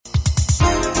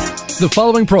The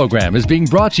following program is being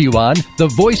brought to you on the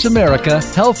Voice America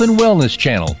Health and Wellness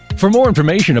channel. For more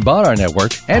information about our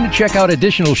network and to check out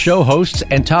additional show hosts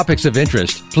and topics of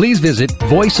interest, please visit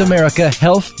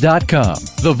voiceamericahealth.com.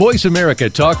 The Voice America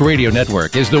Talk Radio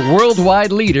Network is the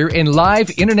worldwide leader in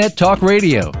live Internet talk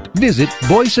radio. Visit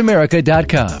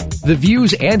voiceamerica.com. The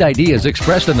views and ideas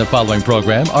expressed in the following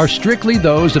program are strictly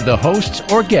those of the hosts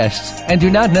or guests and do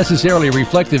not necessarily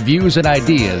reflect the views and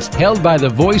ideas held by the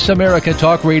Voice America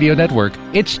Talk Radio Network,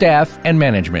 its staff, and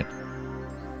management.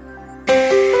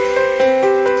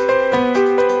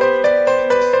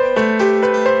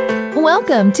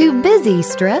 Welcome to Busy,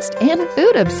 Stressed, and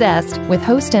Food Obsessed with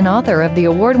host and author of the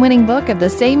award-winning book of the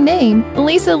same name,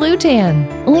 Lisa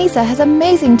Lutan. Lisa has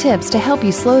amazing tips to help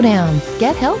you slow down,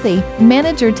 get healthy,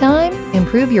 manage your time,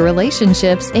 improve your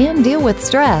relationships, and deal with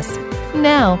stress.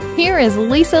 Now, here is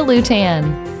Lisa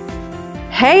Lutan.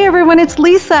 Hey everyone, it's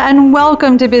Lisa and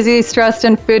welcome to Busy, Stressed,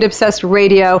 and Food Obsessed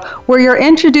Radio, where you're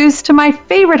introduced to my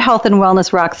favorite health and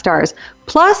wellness rock stars.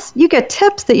 Plus, you get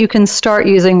tips that you can start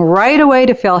using right away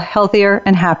to feel healthier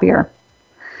and happier.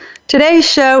 Today's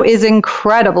show is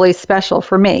incredibly special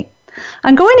for me.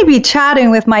 I'm going to be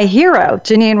chatting with my hero,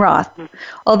 Geneen Roth.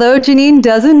 Although Geneen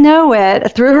doesn't know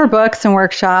it, through her books and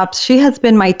workshops, she has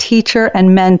been my teacher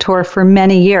and mentor for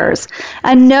many years,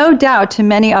 and no doubt to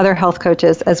many other health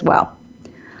coaches as well.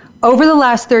 Over the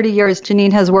last 30 years,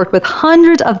 Geneen has worked with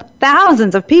hundreds of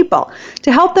thousands of people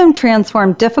to help them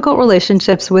transform difficult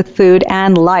relationships with food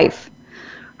and life.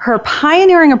 Her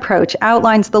pioneering approach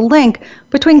outlines the link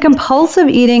between compulsive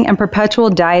eating and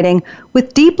perpetual dieting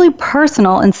with deeply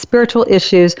personal and spiritual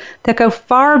issues that go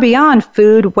far beyond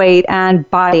food, weight, and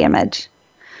body image.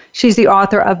 She's the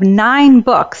author of 9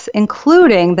 books,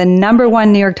 including the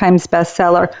 #1 New York Times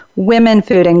bestseller, Women,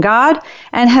 Food, and God,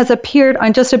 and has appeared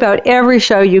on just about every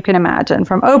show you can imagine,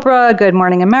 from Oprah, Good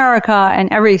Morning America,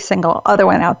 and every single other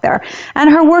one out there. And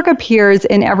her work appears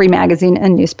in every magazine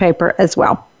and newspaper as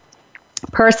well.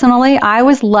 Personally, I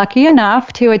was lucky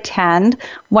enough to attend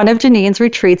one of Geneen's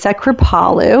retreats at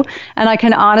Kripalu, and I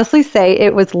can honestly say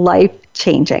it was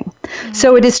life-changing.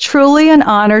 So it is truly an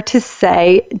honor to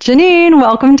say, Geneen,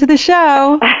 welcome to the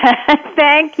show.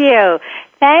 Thank you.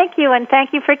 Thank you, and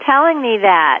thank you for telling me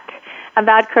that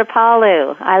about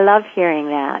Kripalu. I love hearing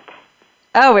that.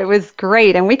 Oh, it was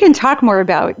great, and we can talk more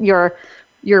about your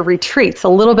retreats a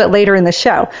little bit later in the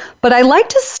show. But I like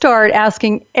to start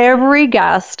asking every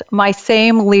guest my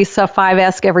same Lisa 5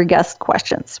 Ask Every Guest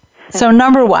questions. So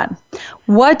 #1,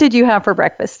 what did you have for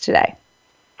breakfast today?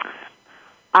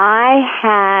 I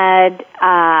had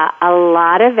a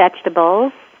lot of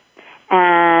vegetables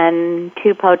and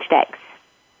 2 poached eggs.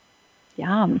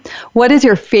 Yum. What is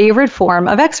your favorite form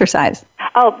of exercise?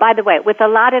 Oh, by the way, with a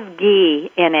lot of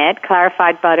ghee in it,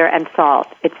 clarified butter, and salt.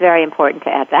 It's very important to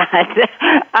add that.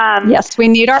 Yes, we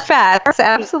need our fats,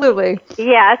 absolutely.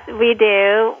 Yes, we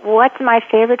do. What's my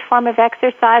favorite form of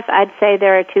exercise? I'd say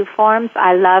there are 2 forms.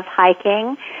 I love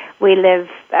hiking. We live,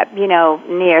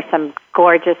 near some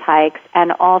gorgeous hikes.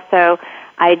 And also,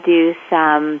 I do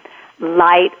some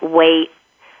lightweight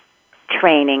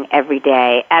training every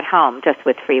day at home, just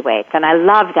with free weights. And I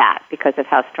love that because of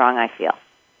how strong I feel.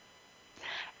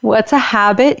 What's a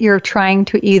habit you're trying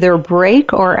to either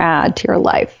break or add to your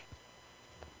life?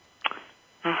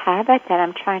 A habit that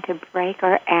I'm trying to break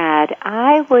or add,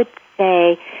 I would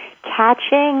say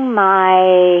catching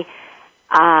my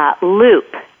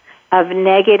loop of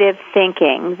negative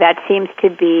thinking that seems to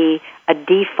be a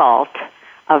default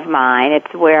of mine.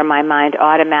 It's where my mind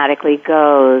automatically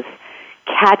goes.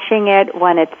 Catching it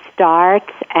when it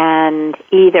starts and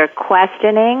either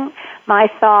questioning my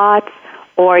thoughts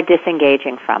or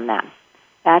disengaging from them.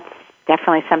 That's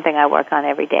definitely something I work on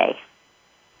every day.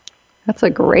 That's a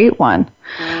great one.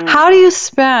 How do you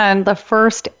spend the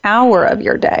first hour of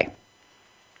your day?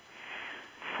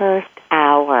 First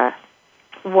hour.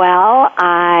 Well,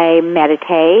 I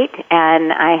meditate,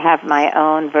 and I have my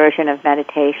own version of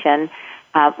meditation,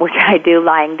 which I do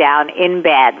lying down in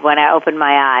bed when I open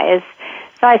my eyes.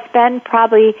 So I spend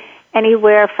probably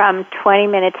anywhere from 20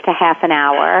 minutes to half an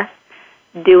hour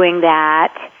doing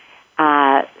that,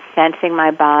 sensing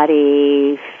my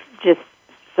body, just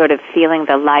sort of feeling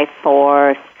the life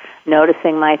force,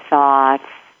 noticing my thoughts,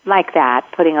 like that,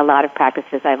 putting a lot of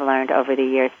practices I've learned over the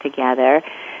years together.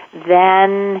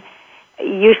 Then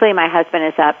usually my husband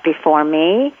is up before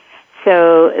me,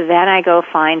 so then I go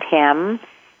find him.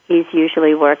 He's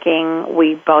usually working.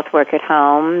 We both work at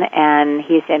home, and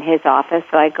he's in his office,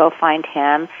 so I go find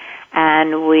him,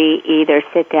 and we either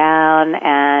sit down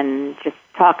and just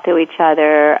talk to each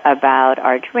other about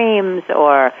our dreams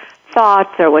or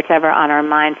thoughts or whatever on our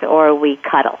minds, or we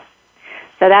cuddle.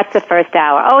 So that's the first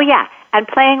hour. Oh, yeah, and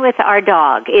playing with our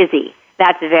dog, Izzy.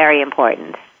 That's very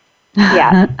important.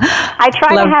 Yeah. I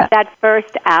try to have that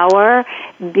first hour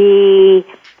be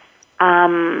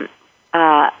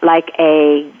like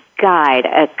a guide,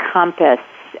 a compass,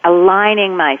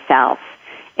 aligning myself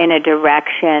in a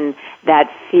direction that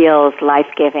feels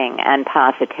life-giving and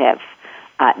positive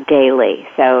daily.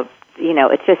 So,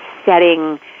 it's just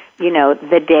setting,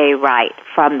 the day right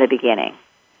from the beginning.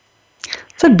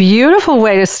 It's a beautiful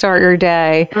way to start your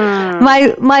day.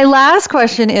 My last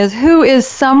question is, who is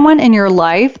someone in your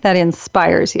life that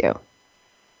inspires you?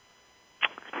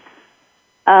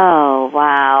 Oh,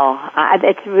 wow.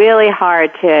 It's really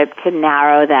hard to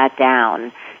narrow that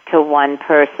down to one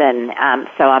person,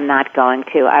 so I'm not going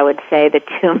to. I would say the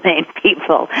two main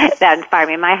people that inspire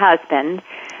me. My husband,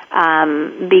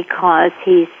 because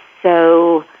he's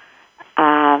so,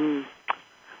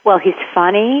 he's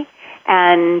funny,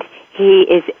 and he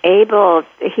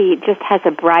just has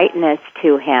a brightness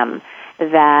to him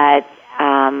that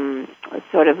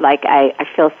sort of like I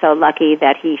feel so lucky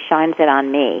that he shines it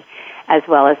on me as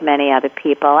well as many other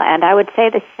people. And I would say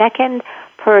the second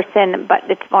person, but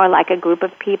it's more like a group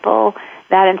of people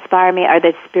that inspire me, are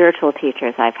the spiritual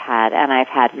teachers I've had, and I've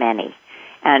had many.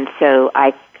 And so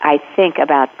I think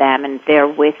about them, and they're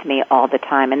with me all the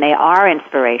time, and they are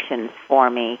inspirations for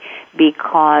me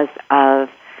because of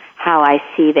how I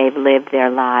see they've lived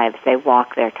their lives. They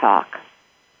walk their talk.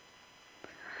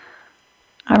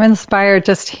 I'm inspired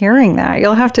just hearing that.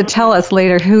 You'll have to tell us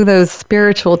later who those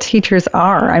spiritual teachers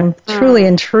are. I'm truly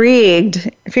intrigued.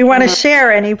 If you want to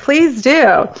share any, please do.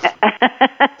 You're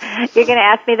going to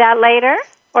ask me that later?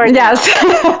 Or yes.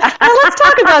 Let's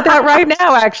talk about that right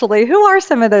now, actually. Who are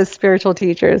some of those spiritual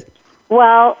teachers?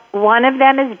 Well, one of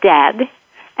them is dead,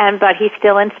 but he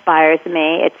still inspires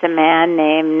me. It's a man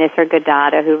named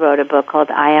Nisargadatta who wrote a book called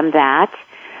I Am That.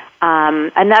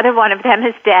 Another one of them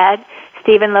is dead,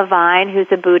 Stephen Levine, who's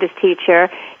a Buddhist teacher.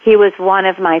 He was one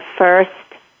of my first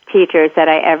teachers that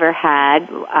I ever had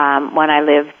when I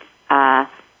lived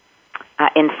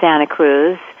in Santa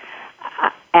Cruz.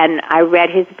 And I read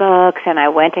his books, and I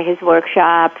went to his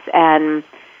workshops, and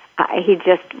he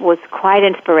just was quite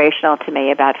inspirational to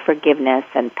me about forgiveness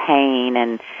and pain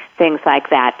and things like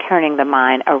that, turning the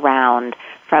mind around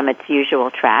from its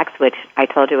usual tracks, which I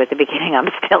told you at the beginning I'm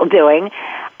still doing.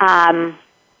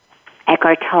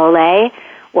 Eckhart Tolle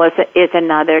is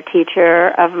another teacher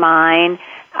of mine.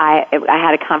 I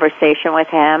had a conversation with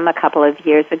him a couple of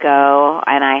years ago,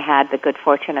 and I had the good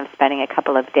fortune of spending a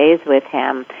couple of days with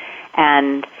him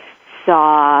and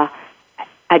saw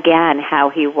again how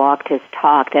he walked his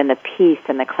talk and the peace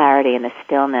and the clarity and the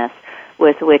stillness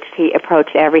with which he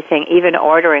approached everything, even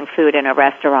ordering food in a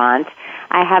restaurant.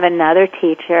 I have another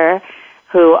teacher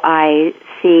who I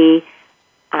see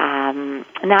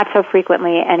not so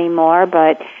frequently anymore,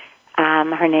 but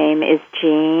her name is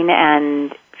Jean,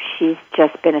 and she's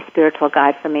just been a spiritual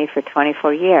guide for me for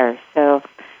 24 years. So,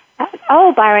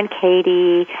 Byron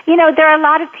Katie. There are a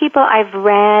lot of people I've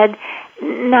read,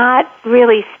 not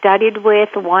really studied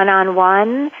with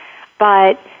one-on-one,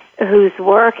 but whose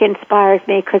work inspires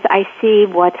me because I see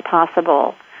what's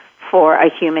possible for a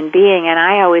human being, and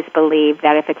I always believe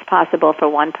that if it's possible for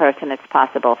one person, it's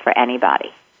possible for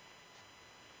anybody.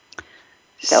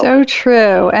 So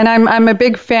true. And I'm a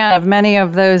big fan of many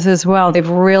of those as well. They've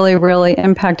really, really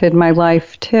impacted my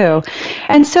life too.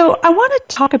 And so I want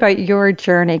to talk about your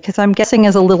journey, because I'm guessing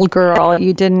as a little girl,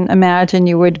 you didn't imagine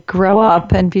you would grow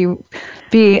up and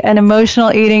be an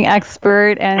emotional eating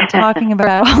expert and talking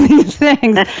about all these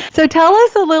things. So tell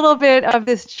us a little bit of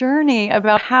this journey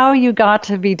about how you got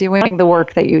to be doing the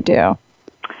work that you do.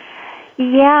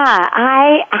 Yeah,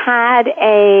 I had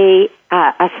a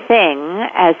thing,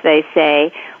 as they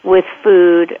say, with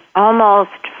food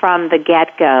almost from the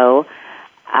get-go.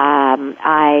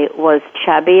 I was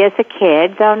chubby as a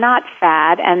kid, though not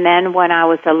fat, and then when I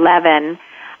was 11,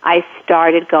 I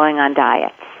started going on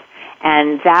diets.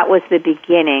 And that was the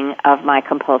beginning of my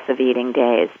compulsive eating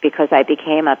days, because I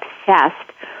became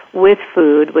obsessed with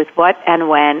food, with what and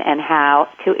when and how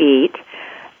to eat,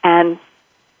 and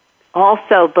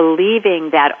also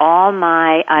believing that all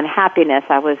my unhappiness,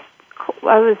 I was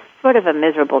sort of a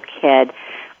miserable kid.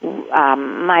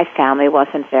 My family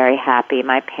wasn't very happy.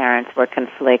 My parents were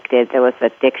conflicted. There was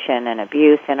addiction and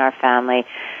abuse in our family.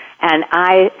 And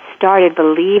I started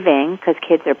believing, because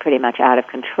kids are pretty much out of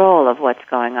control of what's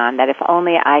going on, that if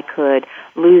only I could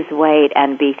lose weight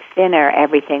and be thinner,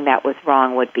 everything that was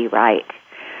wrong would be right.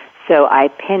 So I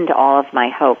pinned all of my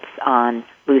hopes on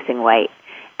losing weight.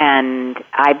 And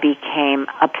I became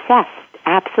obsessed,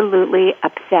 absolutely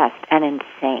obsessed and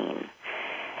insane.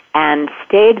 and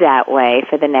stayed that way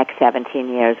for the next 17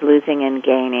 years, losing and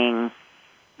gaining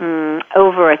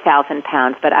over 1,000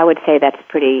 pounds. But I would say that's a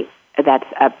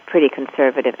pretty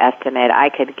conservative estimate. I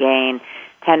could gain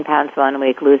 10 pounds one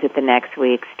week, lose it the next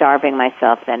week, starving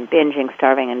myself, then binging,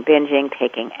 starving and binging,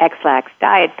 taking X-Lax,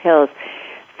 diet pills,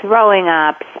 throwing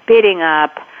up, spitting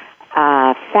up,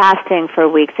 fasting for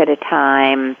weeks at a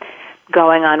time,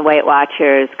 going on Weight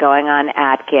Watchers, going on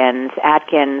Atkins.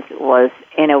 Atkins was,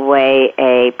 in a way,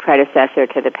 a predecessor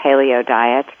to the paleo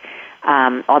diet,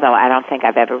 although I don't think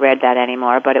I've ever read that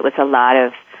anymore, but it was a lot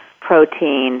of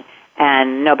protein,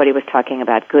 and nobody was talking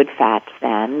about good fats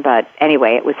then. But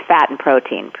anyway, it was fat and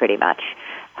protein pretty much.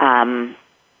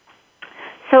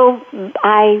 So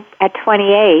at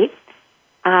 28,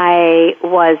 I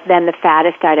was then the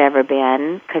fattest I'd ever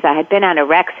been because I had been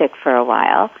anorexic for a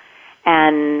while.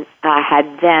 And I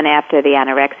had then, after the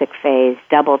anorexic phase,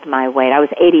 doubled my weight. I was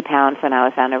 80 pounds when I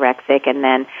was anorexic, and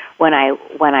then when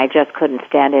I just couldn't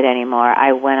stand it anymore,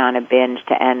 I went on a binge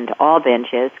to end all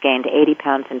binges, gained 80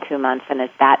 pounds in 2 months, and at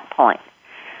that point,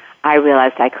 I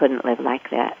realized I couldn't live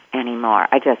like that anymore.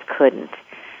 I just couldn't.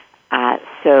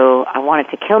 So I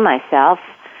wanted to kill myself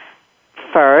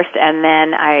first, and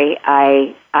then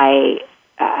I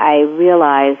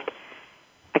realized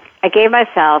I gave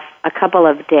myself a couple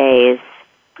of days.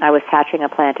 I was hatching a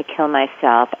plan to kill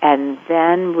myself, and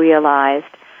then realized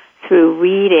through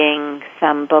reading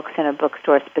some books in a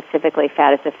bookstore, specifically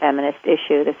Fat is a Feminist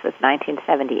Issue, this was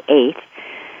 1978,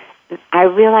 I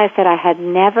realized that I had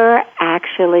never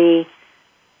actually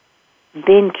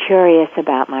been curious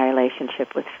about my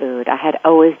relationship with food. I had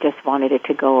always just wanted it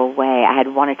to go away. I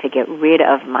had wanted to get rid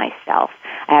of myself.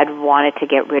 I had wanted to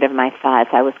get rid of my thoughts.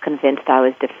 I was convinced I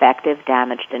was defective,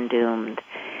 damaged, and doomed.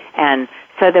 And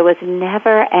so there was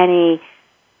never any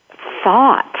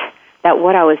thought that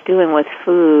what I was doing with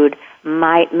food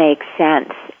might make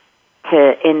sense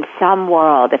in some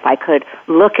world if I could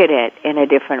look at it in a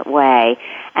different way.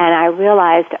 And I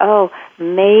realized,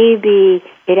 maybe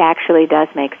it actually does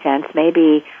make sense.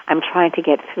 Maybe I'm trying to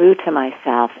get through to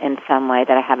myself in some way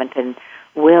that I haven't been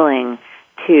willing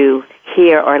to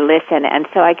hear or listen. And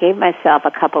so I gave myself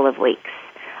a couple of weeks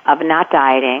of not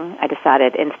dieting. I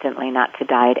decided instantly not to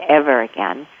diet ever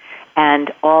again.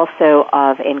 And also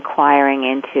of inquiring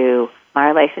into my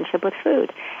relationship with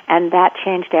food. And that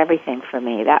changed everything for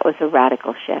me. That was a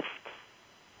radical shift.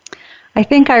 I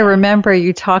think I remember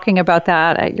you talking about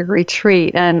that at your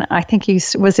retreat, and I think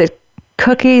was it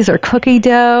cookies or cookie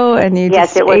dough? And you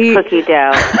yes, it was cookie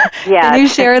dough. Yes. Can you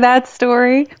share that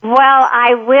story? Well,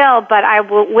 I will, but I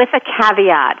will with a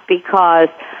caveat because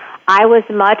I was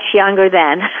much younger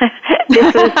then.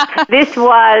 This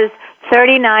was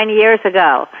 39 years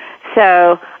ago.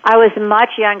 So I was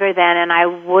much younger then, and I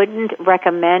wouldn't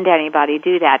recommend anybody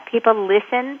do that. People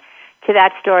listen to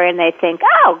that story and they think,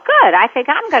 oh, good, I think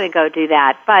I'm going to go do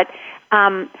that. But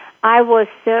I was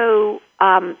so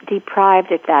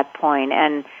deprived at that point,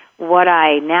 and what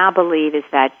I now believe is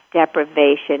that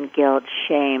deprivation, guilt,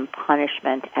 shame,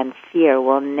 punishment, and fear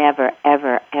will never,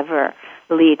 ever, ever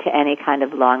lead to any kind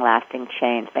of long-lasting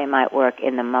change. They might work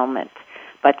in the moment,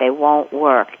 but they won't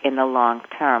work in the long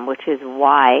term, which is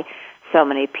why so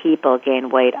many people gain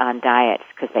weight on diets,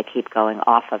 because they keep going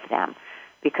off of them,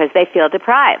 because they feel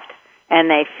deprived and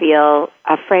they feel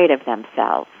afraid of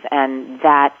themselves, and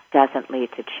that doesn't lead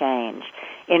to change.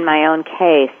 In my own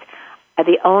case,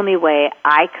 the only way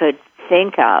I could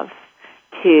think of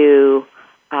to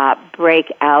break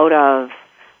out of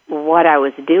what I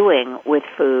was doing with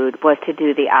food was to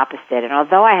do the opposite. And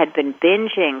although I had been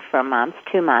binging for months,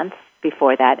 2 months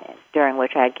before that, during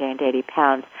which I had gained 80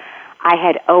 pounds, I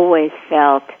had always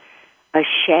felt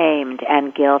ashamed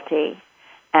and guilty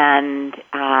and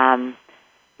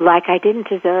like I didn't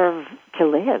deserve to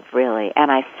live, really.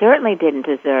 And I certainly didn't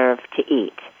deserve to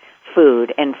eat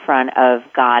food in front of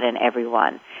God and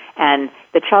everyone. And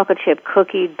the chocolate chip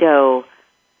cookie dough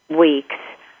weeks,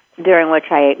 during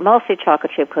which I ate mostly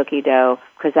chocolate chip cookie dough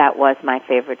because that was my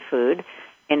favorite food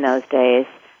in those days,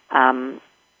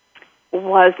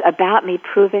 was about me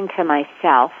proving to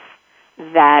myself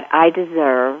that I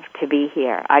deserve to be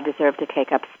here. I deserve to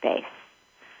take up space.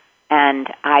 And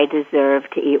I deserve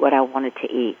to eat what I wanted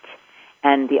to eat.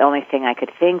 And the only thing I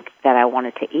could think that I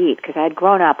wanted to eat, because I had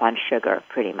grown up on sugar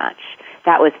pretty much,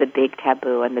 that was the big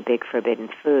taboo and the big forbidden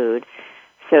food.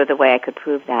 So the way I could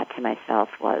prove that to myself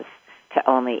was to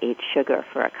only eat sugar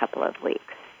for a couple of weeks.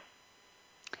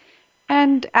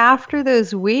 And after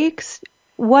those weeks,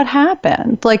 what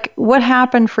happened? Like, what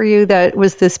happened for you that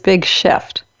was this big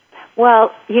shift?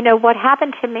 Well, what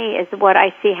happened to me is what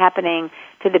I see happening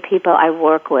to the people I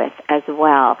work with as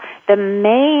well. The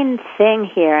main thing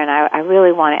here, and I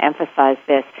really want to emphasize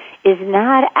this, is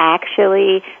not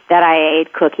actually that I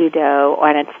ate cookie dough,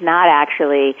 and it's not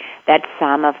actually that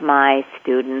some of my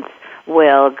students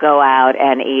will go out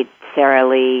and eat Sara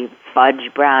Lee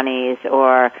fudge brownies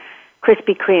or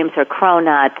Krispy Kremes or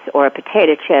Cronuts or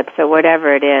potato chips or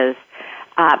whatever it is.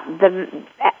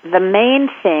 The main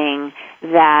thing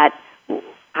that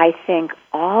I think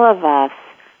all of us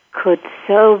could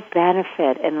so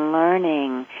benefit in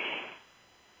learning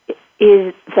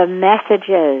is the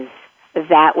messages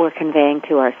that we're conveying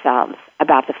to ourselves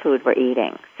about the food we're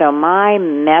eating. So my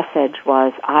message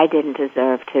was I didn't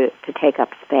deserve to take up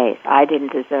space. I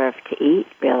didn't deserve to eat,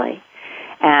 really.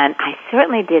 And I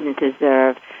certainly didn't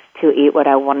deserve to eat what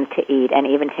I wanted to eat and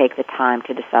even take the time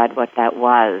to decide what that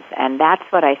was. And that's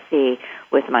what I see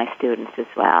with my students as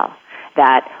well,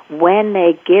 that when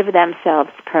they give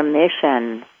themselves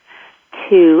permission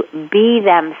to be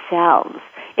themselves,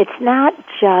 it's not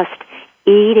just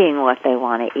eating what they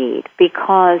want to eat,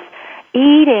 because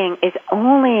eating is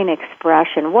only an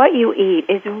expression. What you eat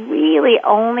is really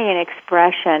only an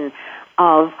expression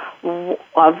of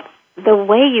the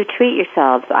way you treat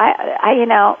yourselves.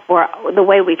 Or the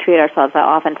way we treat ourselves. I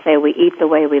often say we eat the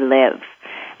way we live,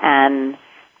 and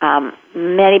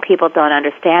many people don't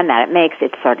understand that. It makes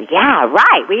it sort of, yeah,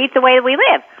 right, we eat the way we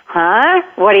live. Huh?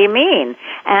 What do you mean?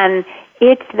 And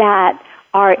it's that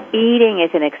our eating is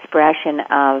an expression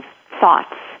of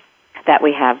thoughts that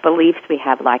we have, beliefs we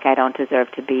have, like I don't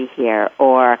deserve to be here,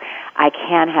 or I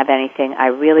can't have anything I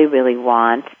really, really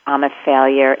want. I'm a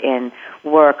failure in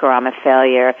work, or I'm a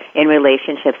failure in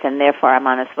relationships, and therefore I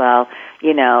might as well,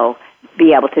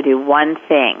 be able to do one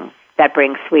thing that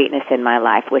brings sweetness in my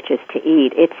life, which is to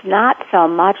eat. It's not so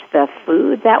much the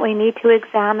food that we need to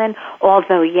examine,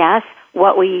 although, yes,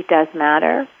 what we eat does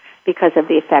matter because of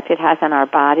the effect it has on our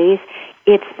bodies.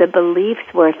 It's the beliefs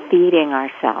we're feeding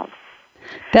ourselves.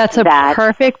 That's a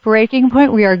perfect breaking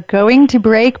point. We are going to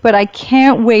break, but I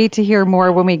can't wait to hear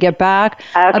more when we get back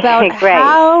about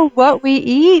how what we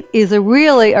eat is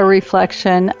really a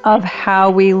reflection of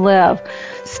how we live.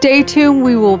 Stay tuned.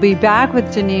 We will be back with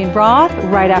Janine Roth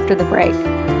right after the break.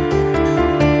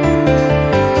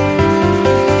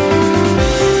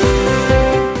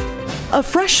 A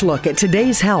fresh look at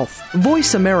today's health.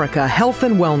 Voice America Health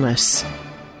and Wellness.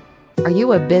 Are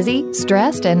you a busy,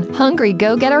 stressed, and hungry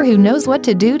go-getter who knows what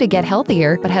to do to get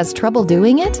healthier but has trouble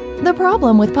doing it? The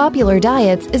problem with popular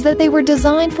diets is that they were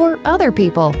designed for other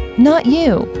people, not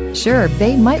you. Sure,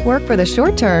 they might work for the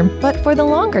short term, but for the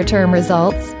longer term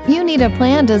results, you need a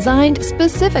plan designed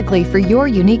specifically for your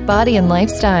unique body and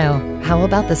lifestyle. How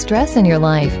about the stress in your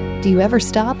life? Do you ever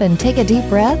stop and take a deep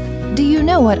breath? Do you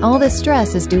know what all this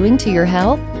stress is doing to your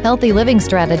health? Healthy living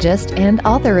strategist and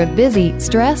author of Busy,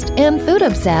 Stressed, and Food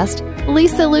Obsessed,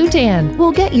 Lisa Lutan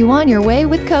will get you on your way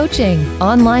with coaching,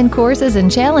 online courses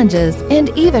and challenges, and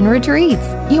even retreats.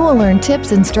 You will learn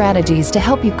tips and strategies to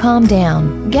help you calm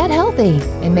down, get healthy,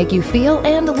 and make you feel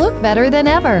and look better than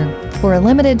ever. For a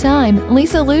limited time,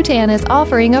 Lisa Lutan is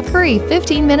offering a free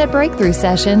 15-minute breakthrough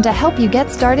session to help you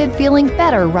get started feeling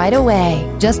better right away.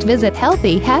 Just visit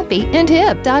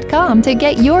healthyhappyandhip.com to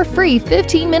get your free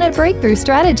 15-minute breakthrough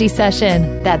strategy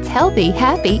session. That's Healthy,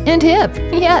 Happy, and Hip.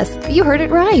 Yes, you heard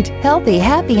it right.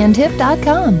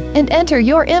 healthyhappyandhip.com, and enter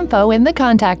your info in the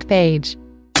contact page.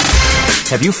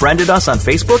 Have you friended us on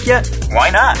Facebook yet? Why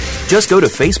not? Just go to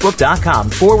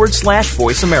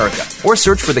facebook.com/Voice America or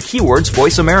search for the keywords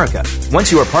Voice America.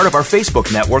 Once you are part of our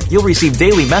Facebook network, you'll receive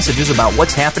daily messages about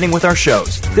what's happening with our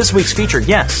shows, this week's featured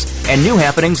guests, and new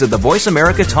happenings of the Voice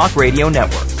America Talk Radio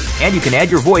Network. And you can add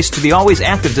your voice to the always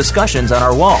active discussions on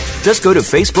our wall. Just go to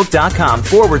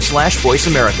facebook.com/Voice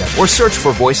America or search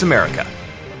for Voice America.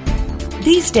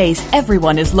 These days,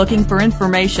 everyone is looking for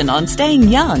information on staying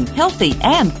young, healthy,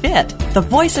 and fit. The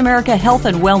Voice America Health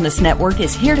and Wellness Network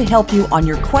is here to help you on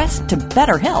your quest to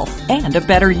better health and a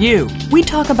better you. We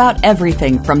talk about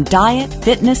everything from diet,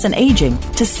 fitness, and aging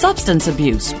to substance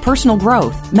abuse, personal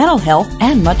growth, mental health,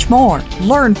 and much more.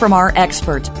 Learn from our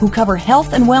experts who cover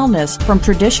health and wellness from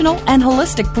traditional and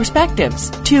holistic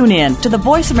perspectives. Tune in to the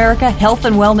Voice America Health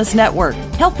and Wellness Network.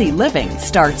 Healthy living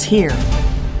starts here.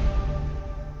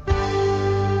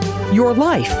 Your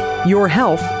life, your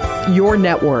health, your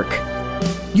network.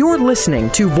 You're listening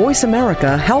to Voice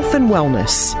America Health and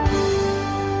Wellness.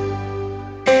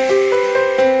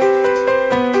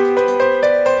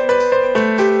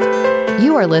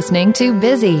 You You're listening to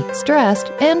Busy,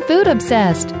 Stressed, and Food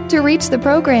Obsessed. To reach the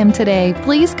program today,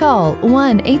 please call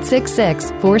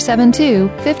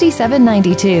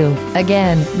 1-866-472-5792.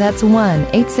 Again, that's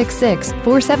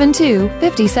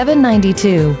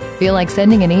 1-866-472-5792. Feel like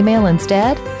sending an email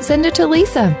instead? Send it to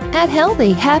Lisa at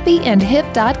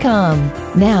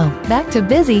healthyhappyandhip.com. Now, back to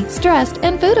Busy, Stressed,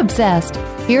 and Food Obsessed.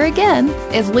 Here again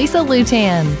is Lisa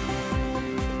Lutan.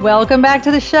 Welcome back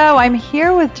to the show. I'm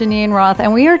here with Geneen Roth,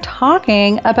 and we are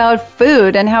talking about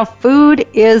food and how food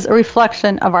is a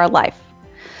reflection of our life.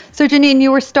 So, Geneen,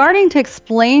 you were starting to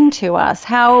explain to us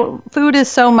how food is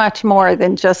so much more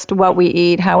than just what we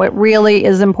eat, how it really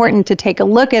is important to take a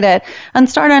look at it and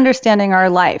start understanding our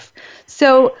life.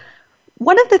 So,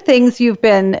 one of the things you've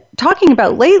been talking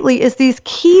about lately is these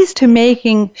keys to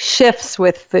making shifts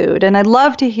with food, and I'd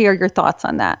love to hear your thoughts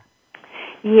on that.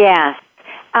 Yes.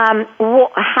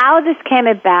 How this came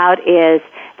about is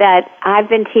that I've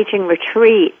been teaching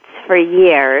retreats for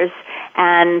years,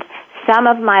 and some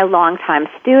of my longtime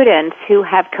students who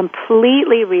have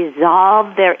completely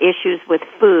resolved their issues with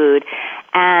food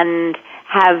and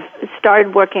have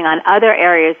started working on other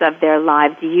areas of their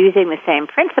lives using the same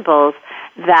principles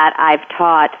that I've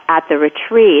taught at the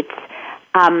retreats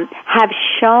have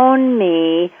shown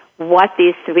me what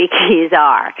these three keys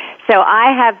are. So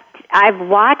I've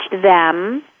watched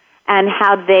them and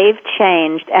how they've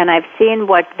changed, and I've seen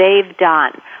what they've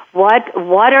done. What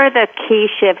are the key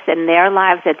shifts in their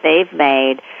lives that they've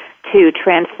made to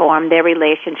transform their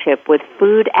relationship with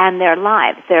food and their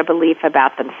lives, their belief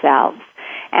about themselves?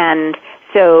 And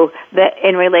so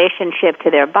in relationship to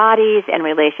their bodies, in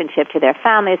relationship to their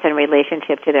families, in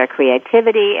relationship to their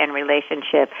creativity, in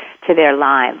relationship to their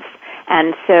lives.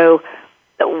 And so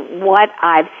what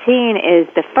I've seen is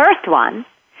the first one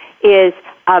is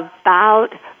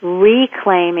about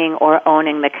reclaiming or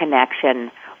owning the connection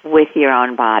with your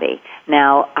own body.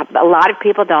 Now, a lot of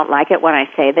people don't like it when I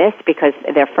say this because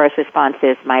their first response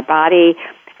is, my body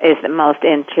is the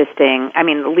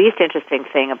least interesting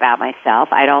thing about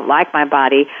myself. I don't like my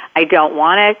body. I don't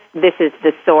want it. This is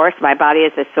the source. My body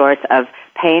is the source of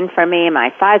pain for me.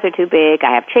 My thighs are too big.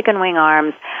 I have chicken wing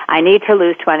arms. I need to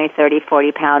lose 20, 30,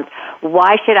 40 pounds.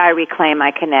 Why should I reclaim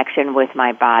my connection with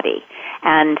my body?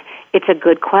 And it's a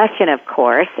good question, of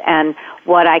course. And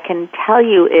what I can tell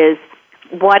you is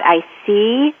what I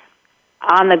see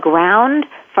on the ground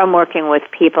from working with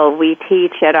people. We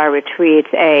teach at our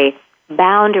retreats a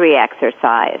boundary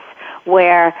exercise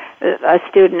where a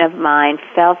student of mine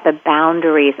felt the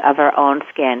boundaries of her own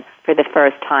skin for the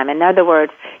first time. In other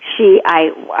words,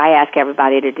 I ask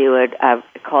everybody to do it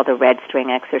called a red string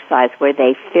exercise, where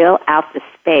they fill out the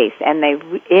space and they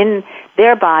in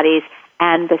their bodies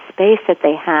and the space that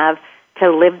they have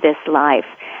to live this life.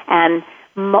 And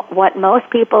what most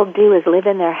people do is live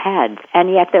in their heads, and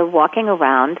yet they're walking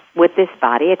around with this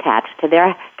body attached to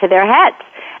their heads.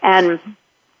 And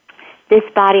this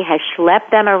body has schlepped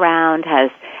them around,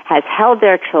 has held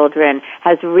their children,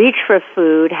 has reached for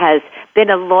food, has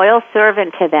been a loyal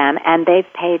servant to them, and they've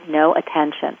paid no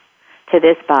attention to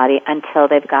this body until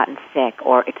they've gotten sick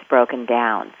or it's broken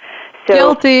down. So,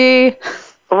 guilty.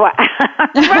 Right.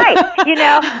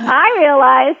 I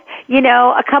realized,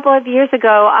 a couple of years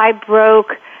ago, I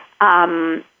broke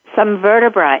some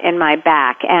vertebra in my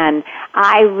back, and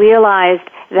I realized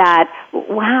that,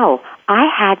 wow, I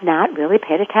had not really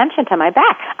paid attention to my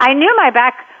back. I knew my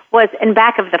back was in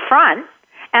back of the front,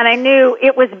 and I knew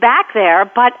it was back there,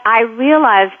 but I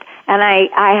realized, and I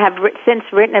have since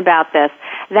written about this,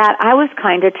 that I was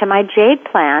kinder to my jade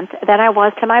plant than I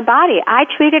was to my body. I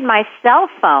treated my cell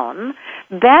phone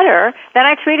better than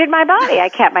I treated my body. I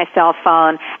kept my cell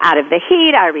phone out of the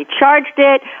heat. I recharged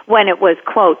it when it was,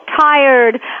 quote,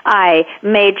 tired. I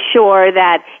made sure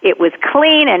that it was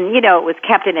clean and, it was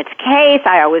kept in its case.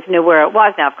 I always knew where it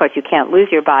was. Now, of course, you can't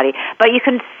lose your body, but you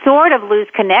can sort of lose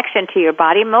connection to your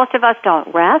body. Most of us don't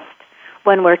rest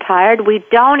when we're tired. We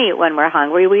don't eat when we're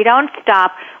hungry. We don't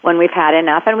stop when we've had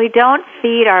enough, and we don't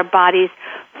feed our bodies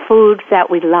foods that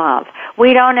we love.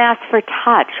 We don't ask for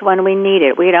touch when we need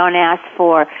it. We don't ask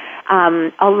for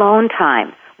alone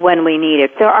time when we need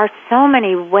it. There are so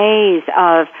many ways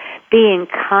of being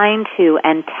kind to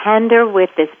and tender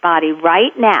with this body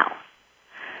right now,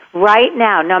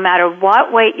 no matter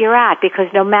what weight you're at,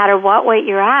 because no matter what weight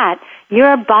you're at,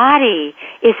 your body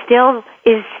is still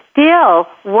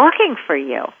working for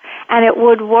you. And it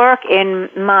would work in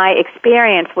my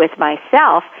experience with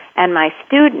myself and my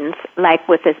students, like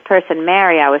with this person,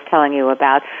 Mary, I was telling you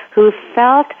about, who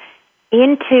felt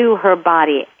into her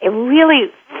body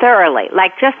really thoroughly,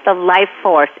 like just the life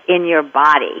force in your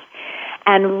body,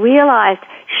 and realized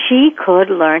she could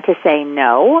learn to say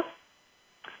no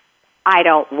I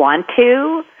don't want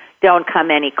to, don't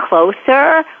come any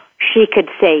closer. She could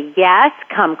say yes,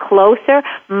 come closer.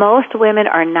 Most women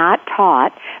are not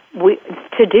taught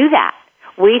to do that.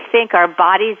 We think our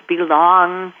bodies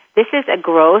belong. This is a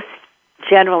gross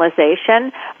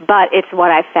generalization, but it's what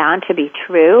I found to be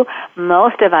true.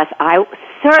 Most of us, I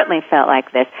certainly felt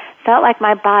like this, felt like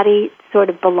my body sort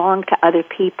of belonged to other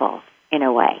people in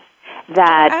a way.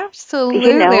 That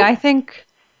absolutely, I think.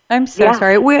 I'm so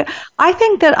sorry. I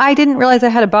think that I didn't realize I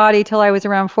had a body till I was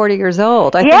around 40 years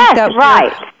old. I think that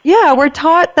right. We're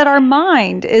taught that our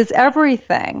mind is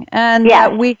everything and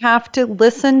that we have to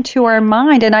listen to our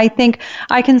mind. And I think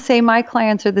I can say my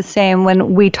clients are the same.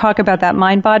 When we talk about that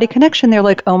mind-body connection, they're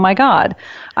like, oh my God,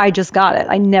 I just got it.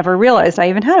 I never realized I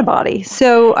even had a body.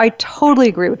 So I totally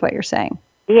agree with what you're saying.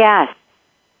 Yes.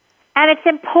 And it's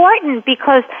important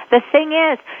because the thing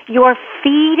is, you're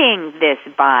feeding this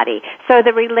body. So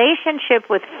the relationship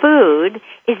with food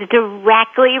is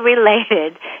directly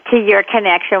related to your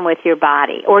connection with your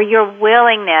body or your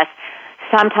willingness,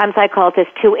 sometimes I call this,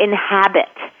 to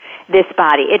inhabit this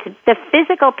body. It's the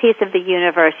physical piece of the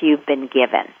universe you've been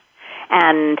given.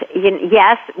 And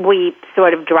yes, we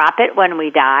sort of drop it when we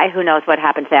die. Who knows what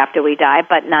happens after we die,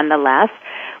 but nonetheless,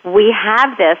 we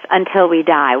have this until we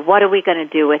die. What are we going to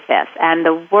do with this? And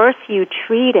the worse you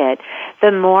treat it,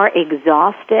 the more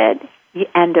exhausted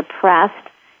and depressed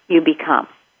you become.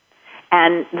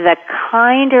 And the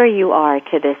kinder you are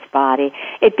to this body,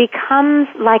 it becomes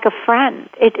like a friend.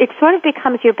 It sort of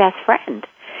becomes your best friend.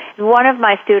 One of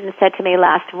my students said to me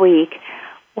last week,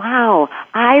 wow,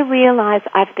 I realize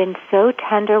I've been so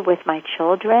tender with my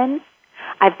children.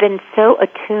 I've been so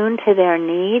attuned to their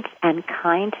needs and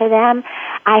kind to them.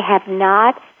 I have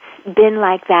not been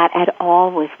like that at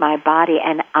all with my body,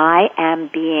 and I am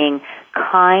being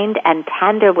kind and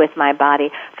tender with my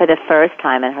body for the first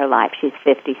time in her life. She's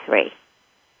 53.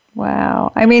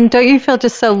 Wow. I mean, don't you feel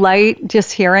just so light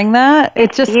just hearing that?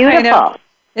 It's just beautiful.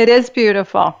 It is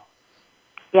beautiful.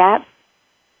 Yeah.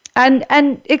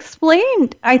 And explain,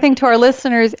 I think, to our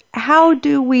listeners, how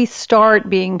do we start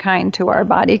being kind to our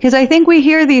body? Because I think we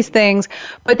hear these things,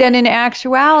 but then in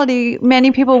actuality,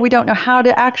 many people, we don't know how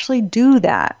to actually do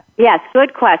that. Yes,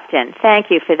 good question.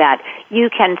 Thank you for that. You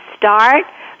can start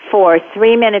for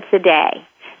 3 minutes a day.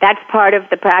 That's part of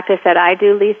the practice that I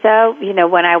do, Lisa. You know,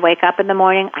 when I wake up in the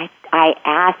morning, I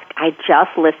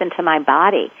just listen to my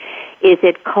body. Is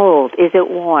it cold? Is it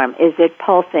warm? Is it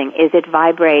pulsing? Is it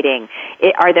vibrating?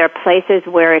 Are there places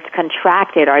where it's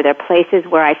contracted? Are there places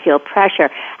where I feel pressure?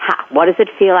 What does it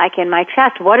feel like in my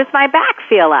chest? What does my back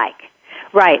feel like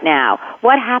right now?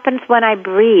 What happens when I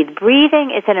breathe?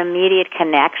 Breathing is an immediate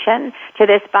connection to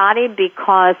this body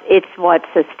because it's what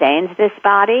sustains this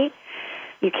body.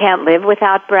 You can't live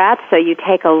without breath, so you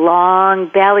take a long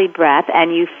belly breath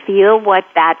and you feel what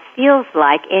that feels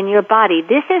like in your body.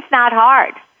 This is not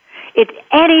hard.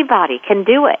 Anybody can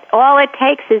do it. All it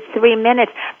takes is 3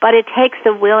 minutes, but it takes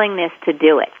the willingness to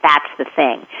do it. That's the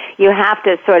thing. You have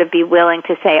to sort of be willing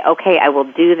to say, okay, I will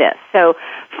do this. So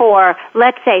for,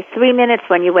 let's say, 3 minutes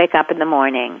when you wake up in the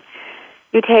morning,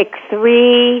 you take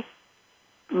 3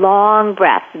 long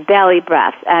breaths, belly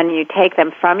breaths, and you take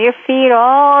them from your feet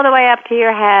all the way up to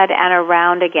your head and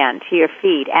around again to your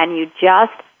feet, and you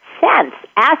just sense,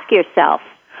 ask yourself,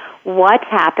 what's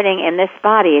happening in this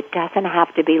body? It doesn't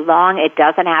have to be long, it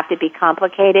doesn't have to be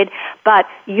complicated, but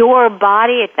your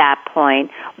body at that point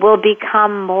will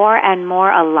become more and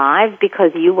more alive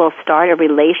because you will start a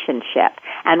relationship,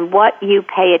 and what you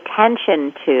pay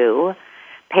attention to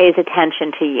pays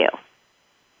attention to you.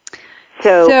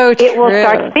 So it will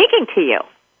start speaking to you.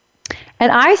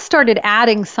 And I started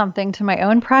adding something to my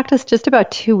own practice just about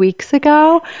 2 weeks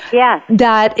ago. Yes.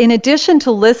 That in addition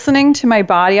to listening to my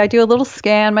body, I do a little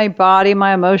scan, my body,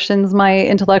 my emotions, my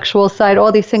intellectual side,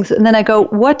 all these things. And then I go,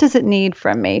 what does it need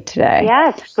from me today?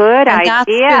 Yes, good idea. That's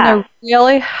been a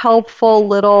really helpful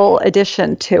little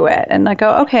addition to it. And I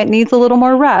go, okay, it needs a little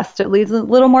more rest. It needs a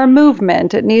little more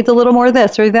movement. It needs a little more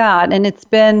this or that. And it's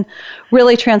been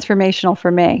really transformational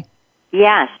for me.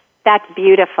 Yes, that's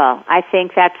beautiful. I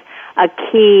think that's a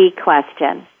key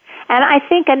question. And I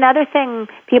think another thing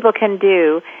people can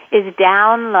do is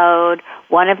download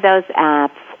one of those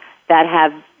apps that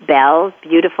have bells,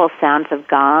 beautiful sounds of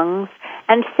gongs,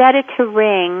 and set it to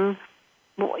ring,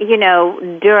 you know,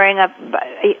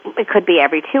 it could be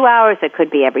every 2 hours, it could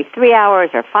be every 3 hours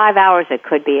or 5 hours, it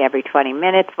could be every 20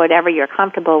 minutes, whatever you're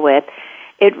comfortable with.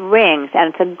 It rings,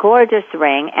 and it's a gorgeous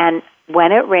ring, and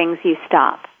when it rings, you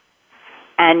stop.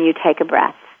 And you take a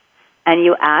breath, and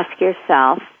you ask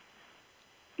yourself,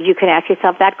 you can ask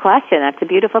yourself that question. That's a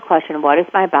beautiful question. What does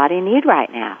my body need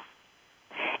right now?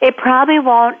 It probably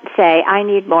won't say, I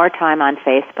need more time on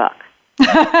Facebook.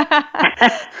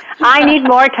 I need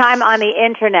more time on the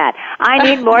Internet. I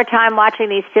need more time watching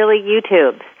these silly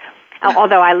YouTubes.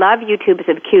 Although I love YouTubes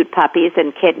of cute puppies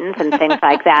and kittens and things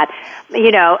like that,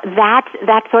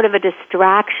 that's sort of a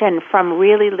distraction from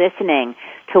really listening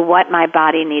to what my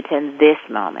body needs in this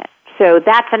moment. So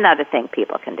that's another thing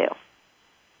people can do.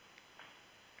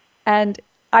 And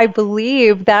I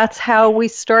believe that's how we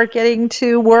start getting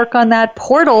to work on that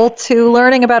portal to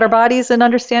learning about our bodies and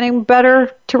understanding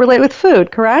better to relate with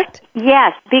food, correct?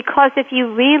 Yes, because if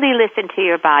you really listen to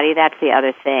your body, that's the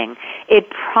other thing. It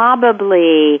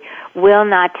probably will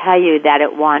not tell you that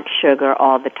it wants sugar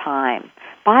all the time.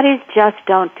 Bodies just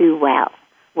don't do well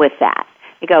with that.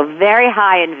 They go very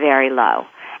high and very low.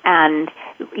 And,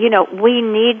 we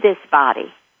need this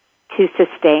body to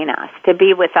sustain us, to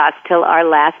be with us till our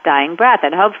last dying breath.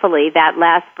 And hopefully that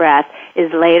last breath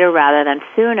is later rather than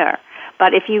sooner.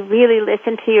 But if you really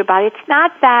listen to your body, it's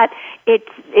not that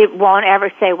it won't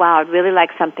ever say, wow, I'd really like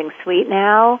something sweet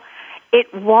now. It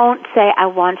won't say, I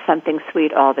want something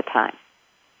sweet all the time.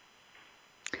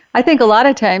 I think a lot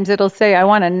of times it'll say, I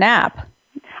want a nap.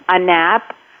 A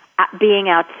nap, being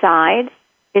outside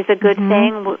is a good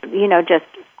thing, just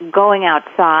going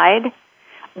outside.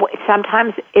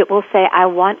 Sometimes it will say, I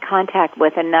want contact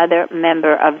with another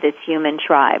member of this human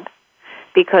tribe,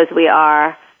 because we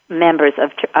are members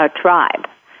of a tribe,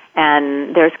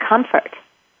 and there's comfort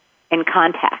in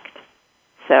contact.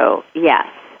 So, yes.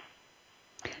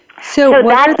 So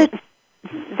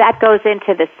that goes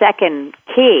into the second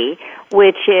key,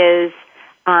 which is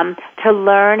to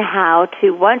learn how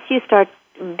to, once you start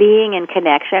being in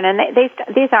connection, and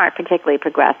these aren't particularly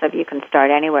progressive, you can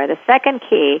start anywhere. The second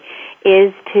key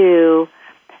is to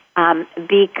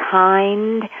be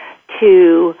kind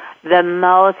to the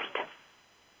most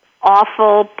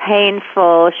awful,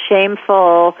 painful,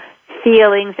 shameful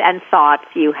feelings and thoughts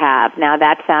you have. Now,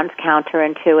 that sounds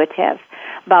counterintuitive,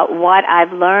 but what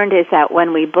I've learned is that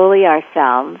when we bully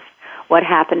ourselves, what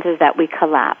happens is that we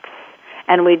collapse,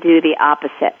 and we do the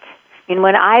opposite. And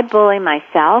when I bully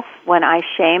myself, when I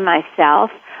shame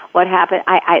myself, what happens,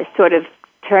 I sort of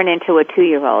turn into a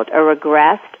 2-year-old, a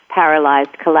regressed,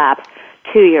 paralyzed, collapsed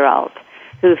 2-year-old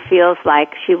who feels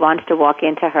like she wants to walk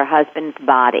into her husband's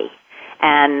body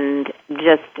and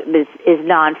just is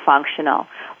non-functional.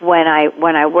 When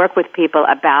I work with people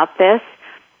about this,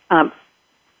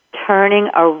 turning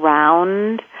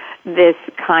around this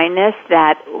kindness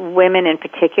that women in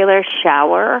particular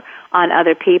shower on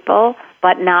other people,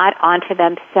 but not onto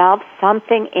themselves,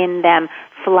 something in them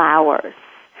flowers.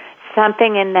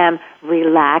 Something in them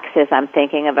relaxes. I'm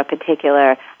thinking of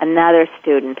another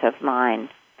student of mine,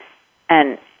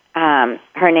 and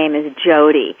her name is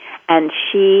Jody, and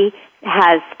she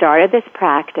has started this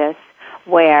practice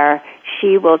where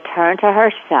she will turn to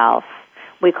herself.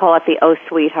 We call it the Oh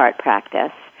Sweetheart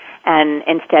practice, and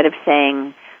instead of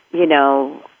saying,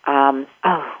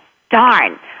 oh,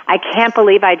 darn, I can't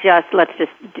believe let's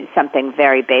just do something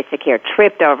very basic here,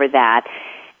 tripped over that,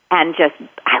 and just,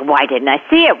 why didn't I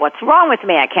see it? What's wrong with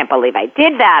me? I can't believe I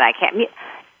did that.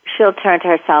 She'll turn to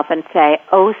herself and say,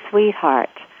 oh, sweetheart,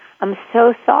 I'm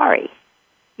so sorry.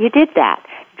 You did that.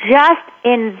 Just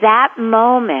in that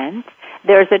moment,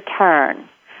 there's a turn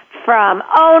from,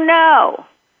 oh, no,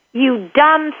 you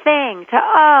dumb thing, to,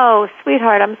 oh,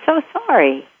 sweetheart, I'm so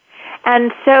sorry.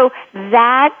 And so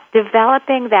that,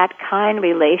 developing that kind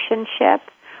relationship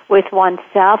with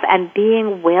oneself and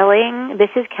being willing, this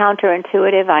is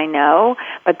counterintuitive, I know,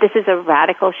 but this is a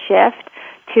radical shift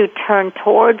to turn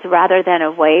towards rather than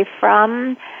away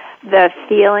from the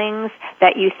feelings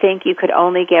that you think you could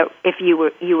only get, if you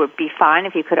would be fine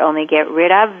if you could only get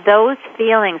rid of. Those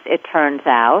feelings, it turns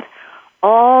out,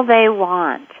 all they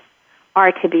want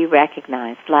are to be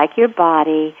recognized, like your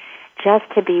body, just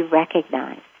to be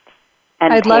recognized.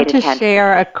 I'd love to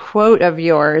share a quote of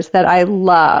yours that I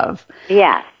love.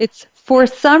 Yeah. It's, for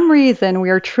some reason, we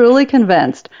are truly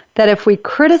convinced that if we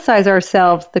criticize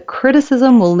ourselves, the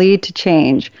criticism will lead to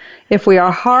change. If we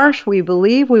are harsh, we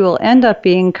believe we will end up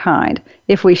being kind.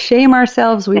 If we shame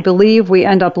ourselves, we believe we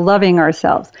end up loving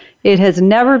ourselves. It has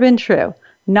never been true,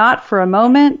 not for a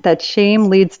moment, that shame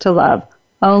leads to love.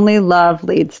 Only love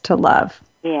leads to love.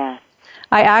 Yeah.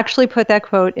 I actually put that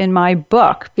quote in my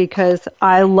book because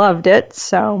I loved it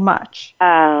so much.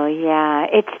 Oh, yeah,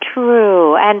 it's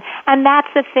true. And that's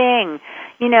the thing.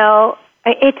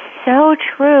 It's so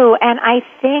true. And I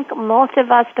think most of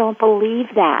us don't believe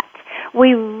that.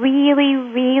 We really,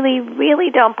 really, really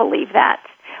don't believe that.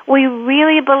 We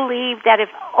really believe that if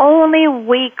only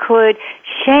we could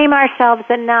shame ourselves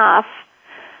enough,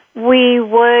 we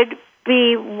would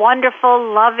be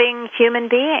wonderful, loving human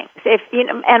beings.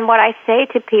 And what I say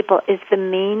to people is the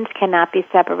means cannot be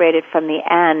separated from the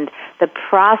end. The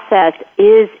process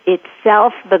is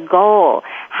itself the goal.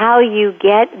 How you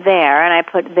get there, and I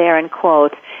put there in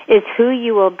quotes, is who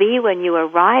you will be when you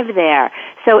arrive there.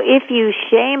 So if you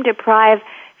shame, deprive,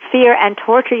 fear, and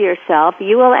torture yourself,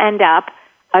 you will end up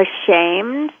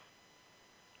ashamed,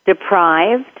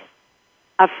 deprived,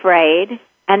 afraid,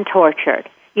 and tortured.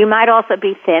 You might also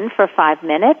be thin for 5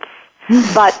 minutes,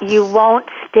 but you won't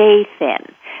stay thin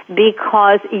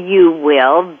because you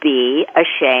will be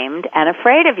ashamed and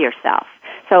afraid of yourself.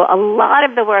 So a lot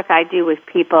of the work I do with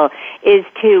people is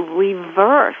to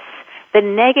reverse the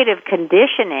negative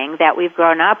conditioning that we've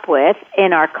grown up with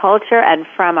in our culture and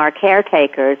from our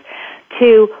caretakers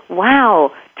to,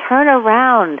 wow, turn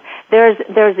around. There's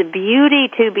a beauty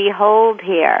to behold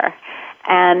here.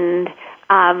 And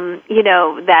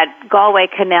that Galway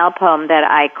Canal poem that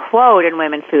I quote in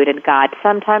Women, Food, and God,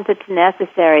 sometimes it's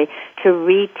necessary to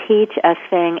reteach a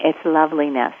thing its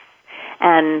loveliness.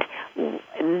 And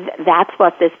that's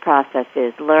what this process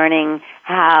is, learning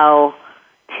how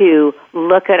to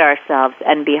look at ourselves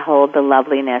and behold the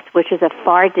loveliness, which is a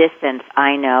far distance,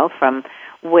 I know, from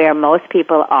where most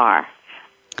people are.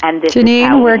 And this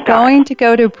Janine, we're going to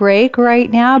go to break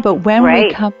right now, but when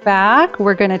we come back,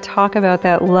 we're going to talk about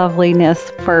that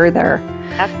loveliness further.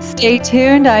 Okay. Stay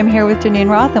tuned. I'm here with Janine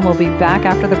Roth, and we'll be back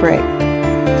after the break.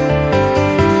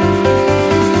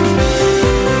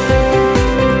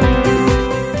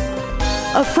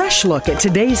 A fresh look at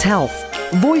today's health.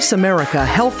 Voice America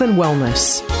Health and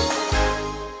Wellness.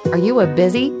 Are you a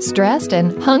busy, stressed,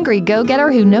 and hungry go-getter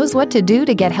who knows what to do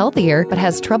to get healthier but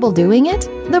has trouble doing it?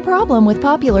 The problem with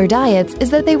popular diets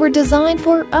is that they were designed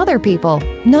for other people,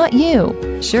 not you.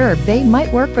 Sure, they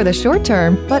might work for the short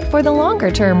term, but for the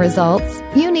longer-term results,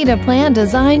 you need a plan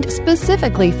designed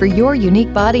specifically for your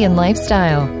unique body and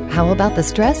lifestyle. How about the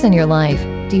stress in your life?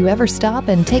 Do you ever stop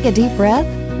and take a deep breath?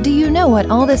 Do you know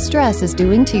what all this stress is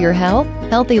doing to your health?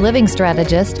 Healthy living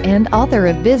strategist and author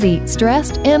of Busy,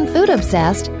 Stressed, and Food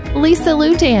Obsessed, Lisa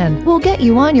Lutan will get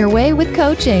you on your way with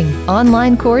coaching,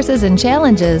 online courses and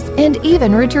challenges, and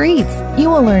even retreats. You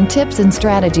will learn tips and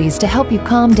strategies to help you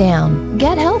calm down,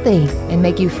 get healthy, and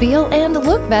make you feel and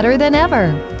look better than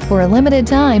ever. For a limited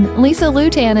time, Lisa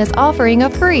Lutan is offering a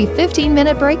free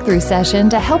 15-minute breakthrough session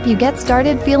to help you get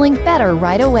started feeling better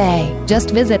right away.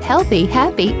 Just visit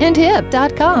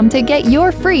healthyhappyandhip.com to get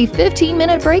your free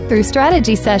 15-minute breakthrough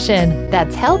strategy session.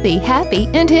 That's Healthy, Happy,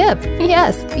 and Hip.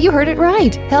 Yes, you heard it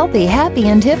right.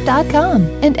 healthyhappyandhip.com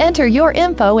and enter your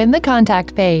info in the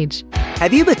contact page.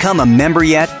 Have you become a member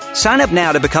yet? Sign up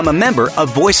now to become a member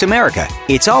of Voice America.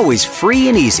 It's always free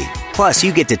and easy. Plus,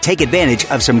 you get to take advantage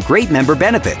of some great member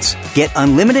benefits. Get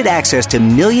unlimited access to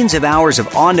millions of hours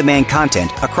of on-demand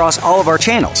content across all of our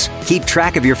channels. Keep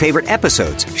track of your favorite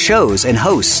episodes, shows, and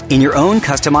hosts in your own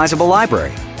customizable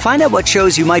library. Find out what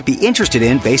shows you might be interested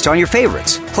in based on your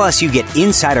favorites. Plus, you get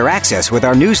insider access with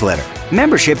our newsletter.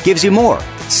 Membership gives you more.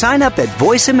 Sign up at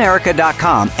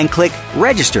voiceamerica.com and click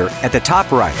register at the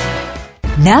top right.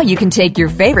 Now you can take your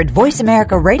favorite Voice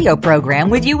America radio program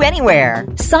with you anywhere.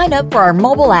 Sign up for our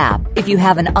mobile app if you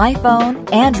have an iPhone,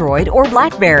 Android, or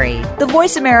BlackBerry. The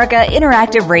Voice America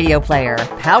Interactive Radio Player,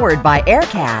 powered by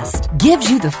Aircast, gives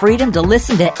you the freedom to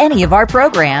listen to any of our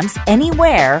programs,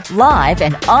 anywhere, live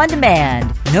and on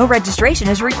demand. No registration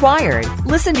is required.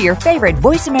 Listen to your favorite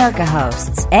Voice America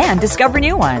hosts and discover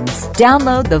new ones.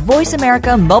 Download the Voice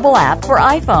America mobile app for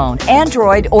iPhone,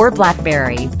 Android, or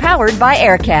BlackBerry, powered by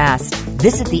Aircast.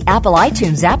 Visit the Apple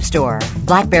iTunes App Store,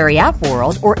 BlackBerry App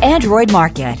World, or Android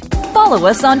Market. Follow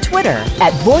us on Twitter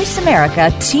at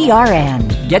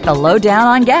VoiceAmericaTRN. Get the lowdown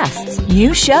on guests,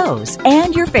 new shows,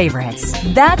 and your favorites.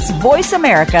 That's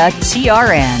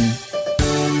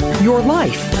VoiceAmericaTRN. Your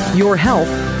life, your health,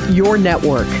 your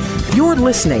network. You're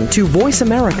listening to Voice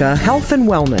America Health and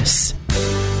Wellness.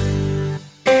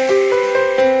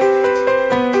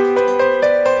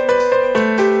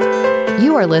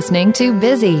 You are listening to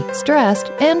Busy,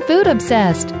 Stressed, and Food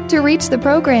Obsessed. To reach the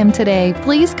program today,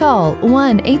 please call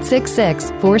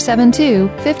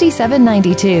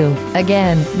 1-866-472-5792.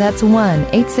 Again, that's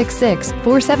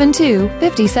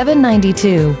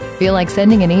 1-866-472-5792. Feel like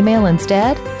sending an email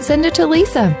instead? Send it to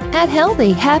Lisa at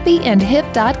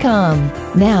healthyhappyandhip.com.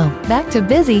 Now, back to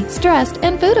Busy, Stressed,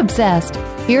 and Food Obsessed.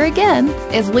 Here again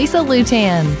is Lisa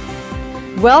Lutan.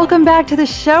 Welcome back to the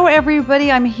show,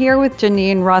 everybody. I'm here with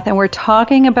Janine Roth, and we're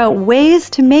talking about ways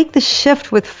to make the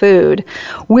shift with food.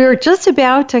 We're just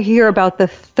about to hear about the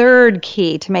third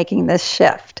key to making this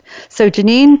shift. So,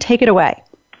 Janine, take it away.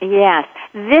 Yes.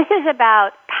 This is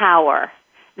about power.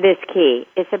 this key.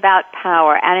 It's about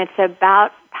power, and it's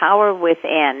about power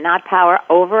within, not power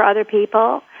over other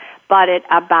people, but it's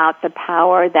about the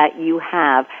power that you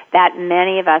have, that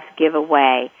many of us give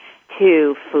away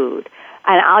to food.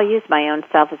 And I'll use my own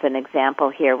self as an example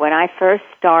here. When I first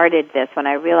started this, when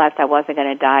I realized I wasn't going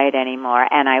to diet anymore,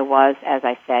 and I was, as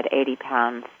I said, 80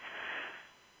 pounds,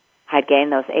 I'd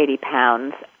gained those 80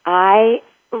 pounds, I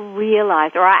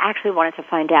realized, or I actually wanted to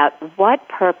find out what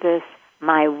purpose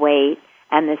my weight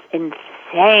and this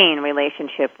insane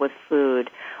relationship with food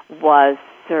was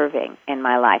serving in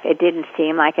my life. It didn't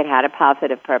seem like it had a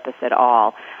positive purpose at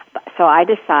all. So I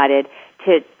decided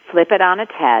to flip it on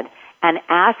its head and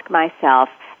ask myself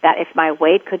that if my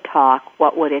weight could talk,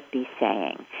 what would it be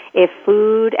saying? If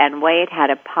food and weight had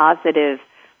a positive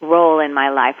role in my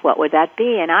life, what would that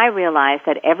be? And I realized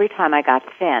that every time I got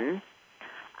thin,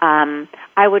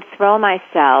 I would throw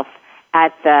myself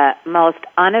at the most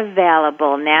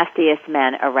unavailable, nastiest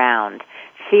men around.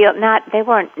 They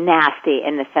weren't nasty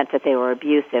in the sense that they were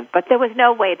abusive, but there was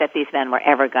no way that these men were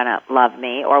ever going to love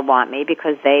me or want me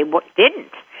because they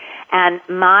didn't. And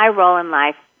my role in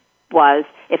life was,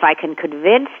 if I can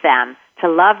convince them to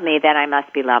love me, then I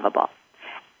must be lovable.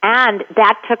 And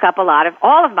that took up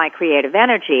all of my creative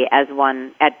energy as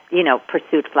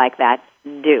pursuits like that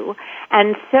do.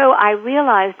 And so I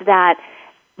realized that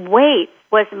weight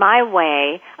was my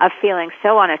way of feeling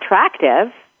so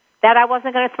unattractive that I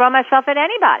wasn't going to throw myself at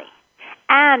anybody.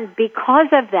 And because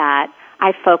of that,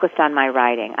 I focused on my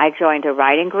writing. I joined a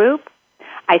writing group.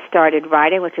 I started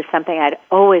writing, which is something I'd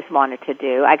always wanted to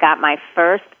do. I got my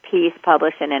first piece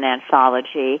published in an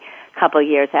anthology a couple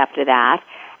years after that,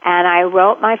 and I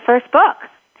wrote my first book.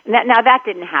 Now that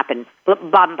didn't happen,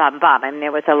 bum. I mean,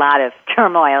 there was a lot of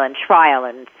turmoil and trial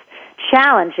and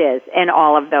challenges in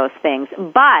all of those things.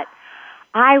 But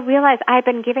I realized I'd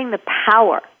been giving the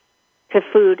power to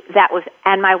food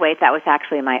and my weight that was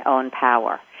actually my own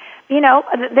power. You know,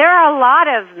 there are a lot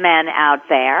of men out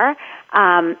there,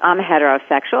 I'm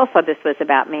heterosexual, so this was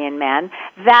about me and men,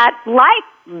 that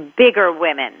like bigger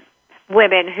women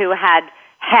who had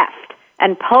heft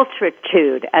and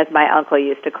pulchritude, as my uncle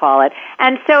used to call it.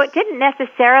 And so it didn't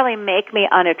necessarily make me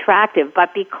unattractive,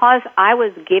 but because I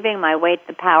was giving my weight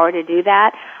the power to do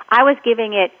that, I was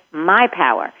giving it my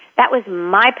power. That was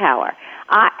my power.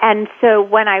 And so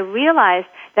when I realized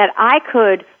that I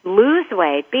could lose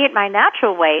weight, be it my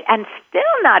natural weight, and still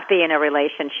not be in a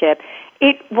relationship,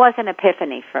 it was an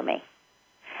epiphany for me.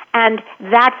 And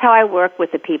that's how I work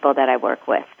with the people that I work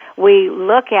with. We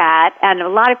look at, and a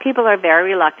lot of people are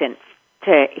very reluctant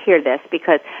to hear this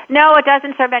because, no, it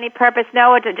doesn't serve any purpose.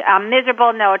 No, I'm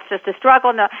miserable. No, it's just a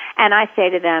struggle. No. And I say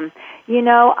to them,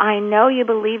 I know you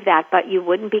believe that, but you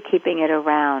wouldn't be keeping it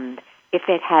around if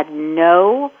it had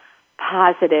no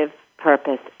positive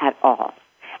purpose at all.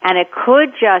 And it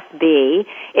could just be,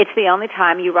 it's the only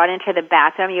time you run into the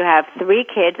bathroom, you have 3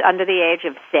 kids under the age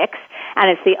of 6,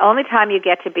 and it's the only time you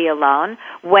get to be alone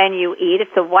when you eat.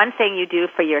 It's the one thing you do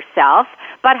for yourself.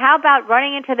 But how about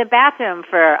running into the bathroom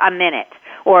for a minute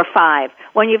or 5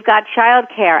 when you've got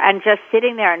childcare and just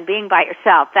sitting there and being by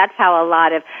yourself? That's how a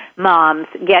lot of moms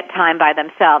get time by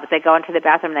themselves. They go into the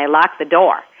bathroom and they lock the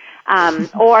door.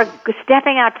 Or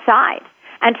stepping outside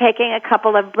and taking a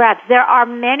couple of breaths. There are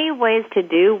many ways to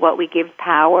do what we give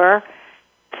power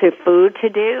to food to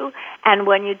do, and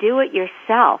when you do it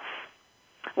yourself,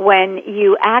 when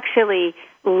you actually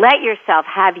let yourself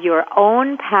have your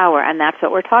own power, and that's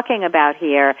what we're talking about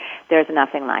here, there's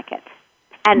nothing like it.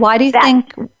 And why do you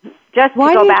think? Just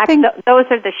to go back, those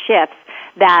are the shifts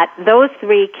that those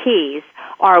 3 keys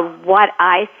are what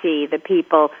I see the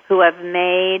people who have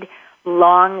made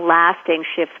long-lasting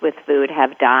shifts with food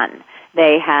have done.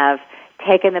 They have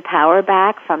taken the power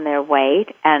back from their weight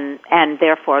and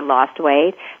therefore lost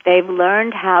weight. They've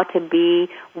learned how to be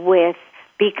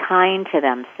kind to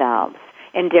themselves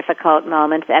in difficult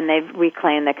moments, and they've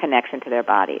reclaimed the connection to their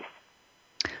bodies.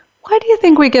 Why do you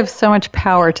think we give so much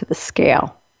power to the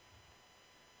scale?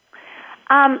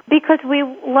 Because we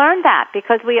learned that,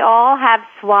 because we all have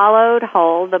swallowed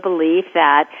whole the belief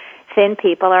that thin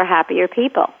people are happier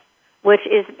people,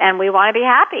 and we want to be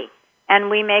happy. And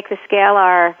we make the scale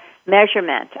our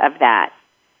measurement of that.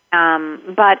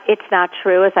 But it's not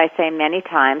true, as I say many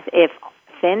times. If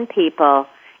thin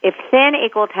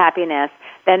equals happiness,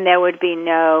 then there would be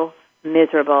no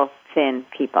miserable thin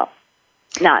people.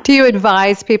 None. Do you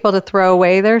advise people to throw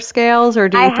away their scales, or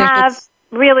do you think have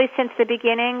really since the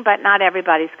beginning, but not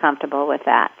everybody's comfortable with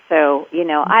that. So,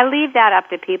 I leave that up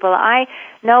to people. I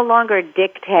no longer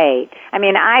dictate. I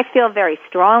mean, I feel very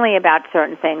strongly about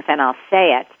certain things, and I'll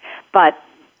say it. But,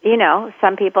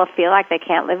 some people feel like they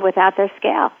can't live without their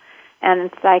scale.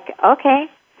 And it's like, okay,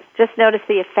 Just notice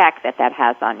the effect that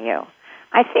has on you.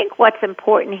 I think what's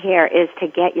important here is to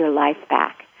get your life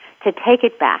back, to take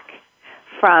it back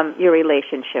from your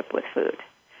relationship with food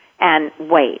and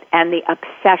weight and the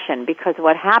obsession, because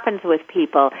what happens with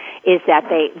people is that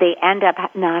they end up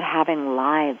not having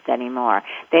lives anymore.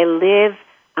 They live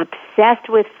obsessed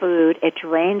with food. It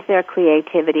drains their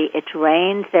creativity. It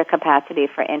drains their capacity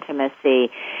for intimacy.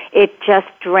 It just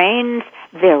drains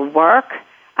their work.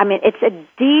 I mean, it's a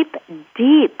deep,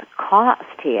 deep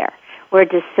cost here. We're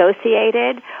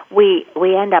dissociated. We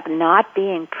end up not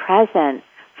being present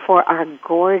for our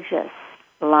gorgeous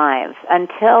lives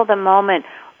until the moment,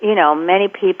 many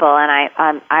people, and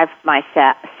I've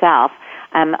myself,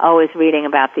 I'm always reading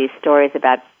about these stories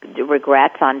about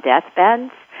regrets on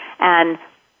deathbeds. And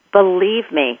believe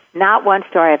me, not one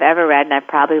story I've ever read, and I've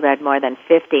probably read more than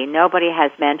 50, nobody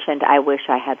has mentioned, I wish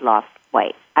I had lost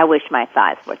weight. I wish my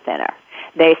thighs were thinner.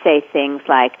 They say things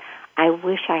like, I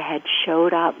wish I had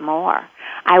showed up more.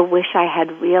 I wish I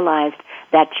had realized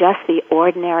that just the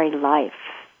ordinary life,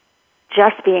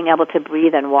 just being able to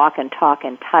breathe and walk and talk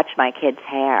and touch my kid's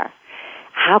hair,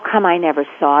 how come I never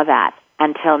saw that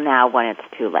until now when it's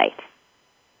too late?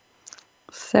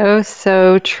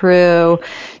 So true.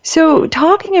 So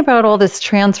talking about all this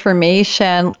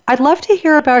transformation, I'd love to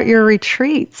hear about your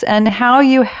retreats and how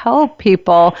you help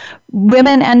people,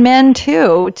 women and men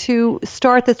too, to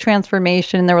start this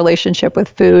transformation in their relationship with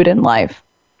food and life.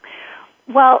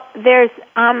 Well, there's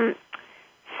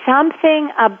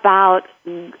something about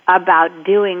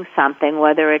doing something,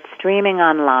 whether it's streaming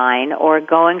online or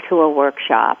going to a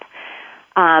workshop,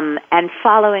 and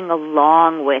following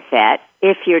along with it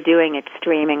if you're doing it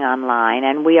streaming online.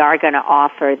 And we are going to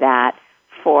offer that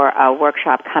for a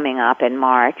workshop coming up in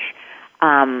March,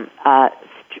 a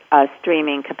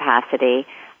streaming capacity.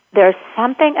 There's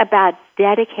something about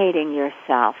dedicating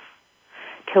yourself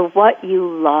to what you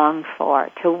long for,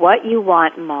 to what you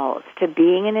want most, to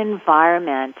being in an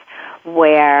environment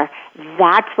where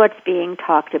that's what's being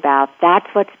talked about, that's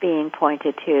what's being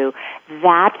pointed to,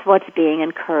 that's what's being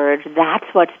encouraged, that's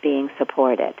what's being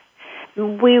supported.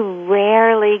 We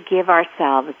rarely give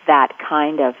ourselves that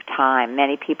kind of time.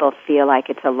 Many people feel like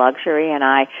it's a luxury, and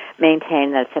I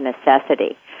maintain that it's a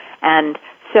necessity. And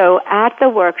so at the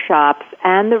workshops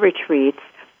and the retreats,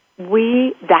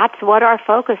 that's what our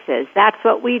focus is. That's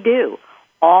what we do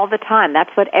all the time. That's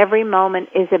what every moment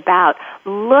is about.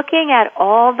 Looking at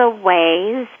all the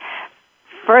ways,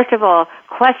 first of all,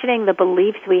 questioning the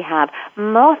beliefs we have.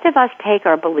 Most of us take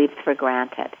our beliefs for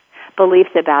granted.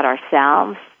 Beliefs about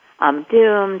ourselves. I'm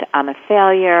doomed, I'm a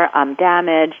failure, I'm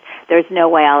damaged, there's no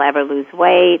way I'll ever lose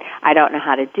weight, I don't know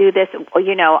how to do this,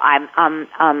 I'm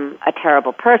a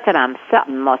terrible person, I'm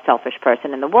the most selfish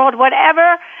person in the world.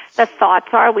 Whatever the thoughts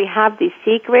are, we have these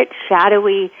secret,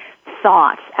 shadowy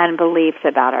thoughts and beliefs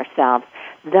about ourselves.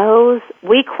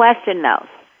 We question those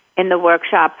in the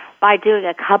workshop by doing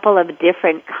a couple of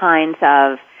different kinds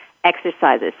of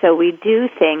exercises. So we do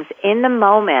things in the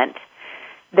moment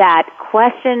that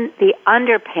question the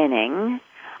underpinning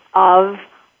of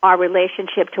our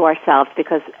relationship to ourselves,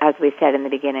 because, as we said in the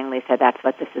beginning, Lisa, that's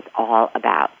what this is all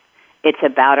about. It's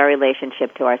about our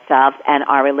relationship to ourselves, and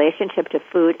our relationship to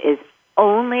food is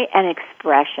only an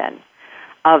expression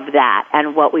of that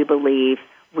and what we believe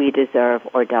we deserve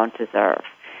or don't deserve.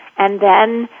 And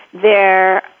then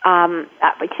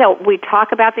so we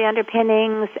talk about the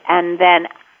underpinnings, and then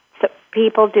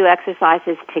people do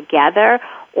exercises together,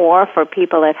 or for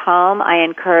people at home, I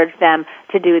encourage them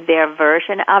to do their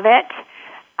version of it,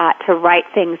 to write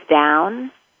things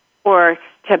down, or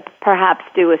to perhaps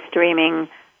do a streaming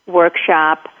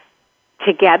workshop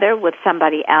together with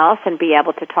somebody else and be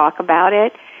able to talk about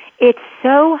it. It's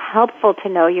so helpful to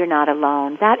know you're not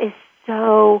alone. That is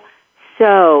so,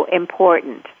 so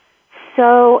important.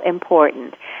 So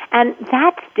important. And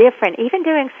that's different. Even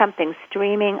doing something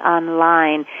streaming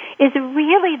online is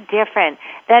really different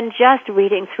than just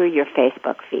reading through your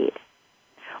Facebook feed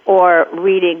or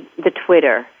reading the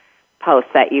Twitter posts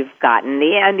that you've gotten,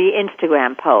 and the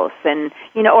Instagram posts, and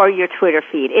or your Twitter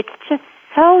feed. It's just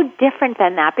so different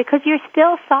than that because you're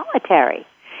still solitary.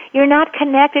 You're not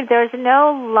connected. There's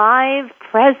no live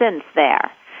presence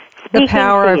there. The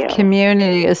power of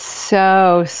community is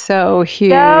so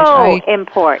huge. So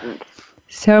important.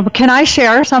 So can I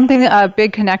share something, a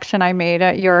big connection I made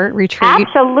at your retreat?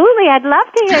 Absolutely. I'd love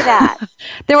to hear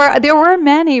that. There were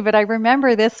many, but I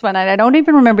remember this one, and I don't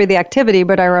even remember the activity,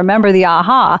 but I remember the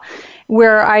aha.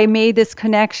 where I made this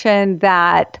connection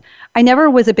that I never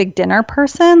was a big dinner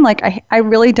person. Like, I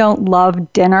really don't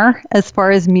love dinner as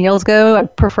far as meals go. I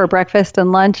prefer breakfast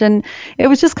and lunch. And it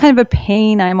was just kind of a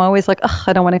pain. I'm always like,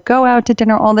 I don't want to go out to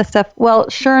dinner, all this stuff. Well,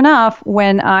 sure enough,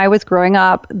 when I was growing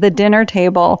up, the dinner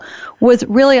table was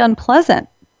really unpleasant.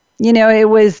 You know, it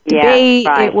was debate.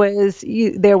 Right. It was,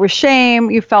 there was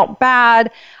shame. You felt bad.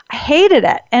 I hated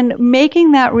it. And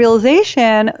making that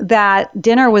realization that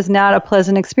dinner was not a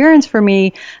pleasant experience for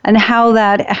me and how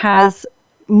that has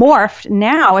morphed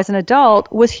now as an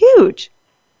adult was huge,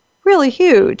 really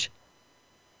huge.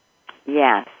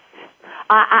 Yes.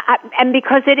 And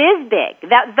because it is big.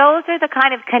 Those are the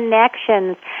kind of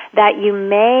connections that you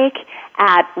make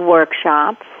at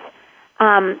workshops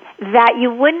that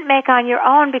you wouldn't make on your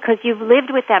own because you've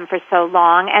lived with them for so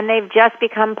long and they've just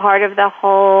become part of the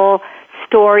whole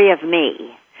story of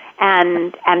me.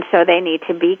 And so they need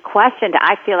to be questioned.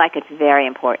 I feel like it's very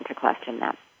important to question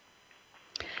them.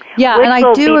 Yeah, Which and I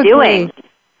we'll do be agree. Doing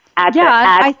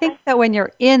I think that when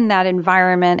you're in that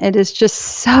environment, it is just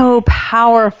so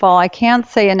powerful. I can't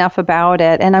say enough about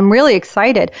it, and I'm really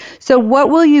excited. So what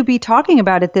will you be talking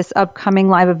about at this upcoming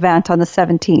live event on the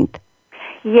 17th?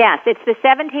 Yes, it's the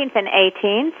 17th and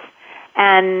 18th,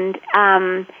 and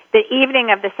the evening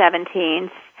of the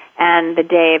 17th and the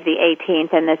day of the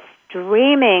 18th, and the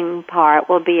streaming part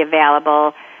will be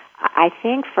available, I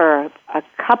think, for a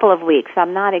couple of weeks.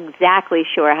 I'm not exactly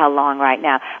sure how long right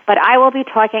now. But I will be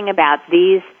talking about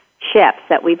these shifts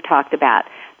that we've talked about,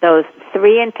 those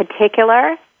 3 in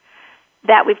particular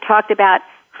that we've talked about,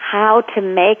 how to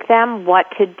make them,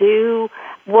 what to do.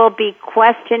 We'll be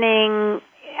questioning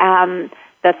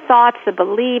the thoughts, the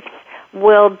beliefs.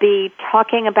 We'll be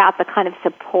talking about the kind of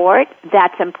support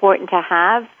that's important to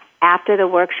have after the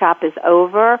workshop is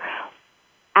over,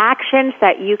 actions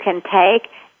that you can take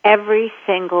every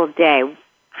single day,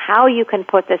 how you can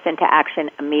put this into action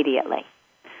immediately.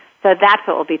 So that's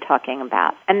what we'll be talking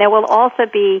about. And there will also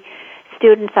be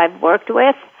students I've worked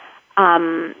with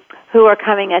who are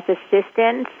coming as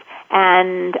assistants,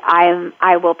 and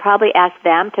I will probably ask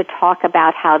them to talk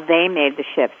about how they made the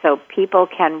shift so people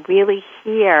can really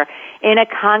hear in a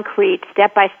concrete,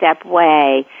 step-by-step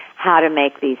way how to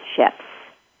make these shifts.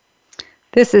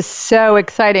 This is so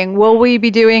exciting. Will we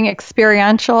be doing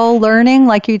experiential learning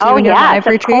like you do in your live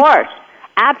retreats? Oh, yes, of course.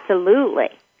 Absolutely.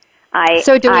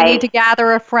 So do we need to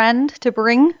gather a friend to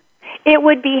bring? It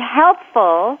would be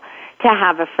helpful to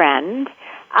have a friend.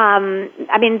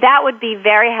 That would be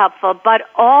very helpful, but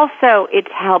also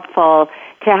it's helpful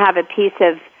to have a piece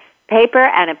of paper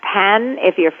and a pen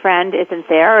if your friend isn't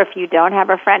there or if you don't have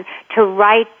a friend to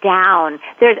write down.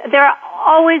 There are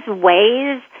always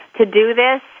ways to do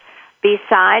this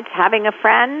besides having a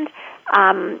friend,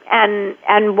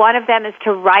 and one of them is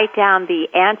to write down the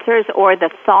answers or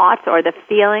the thoughts or the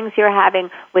feelings you're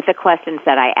having with the questions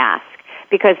that I ask,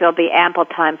 because there'll be ample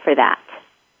time for that.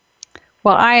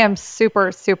 Well, I am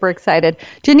super, super excited.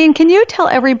 Janine, can you tell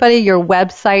everybody your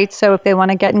website so if they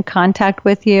want to get in contact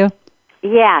with you?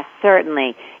 Yes,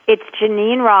 certainly. It's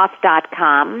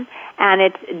JanineRoth.com, and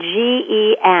it's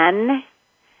Gen,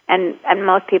 and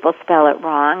most people spell it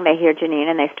wrong. They hear Janine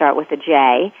and they start with a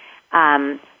J.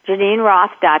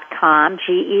 JanineRoth.com,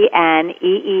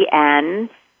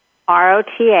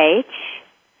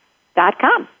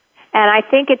 GenenRoth.com. And I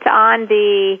think it's on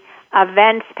the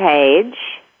events page.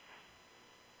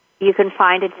 You can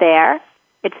find it there.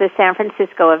 It's the San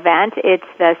Francisco event. It's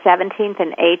the 17th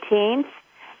and 18th,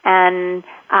 and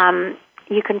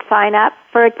you can sign up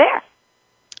for it there.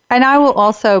 And I will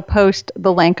also post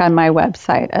the link on my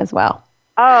website as well.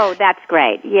 Oh, that's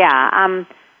great. Yeah.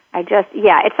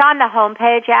 It's on the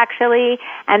homepage actually,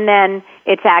 and then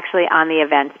it's actually on the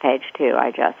events page too.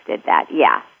 I just did that.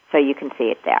 Yeah. So you can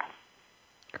see it there.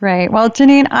 Great. Well,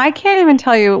 Janine, I can't even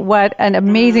tell you what an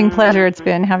amazing pleasure it's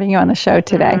been having you on the show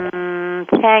today.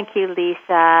 Thank you,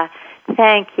 Lisa.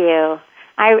 Thank you.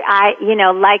 I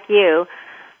like you,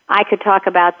 I could talk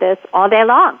about this all day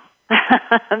long.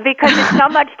 Because it's so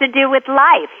much to do with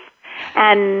life,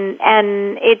 and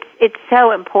it's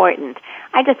so important.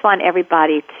 I just want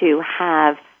everybody to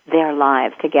have their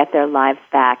lives, to get their lives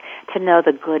back, to know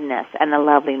the goodness and the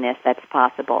loveliness that's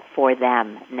possible for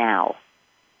them now.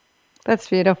 That's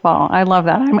beautiful. I love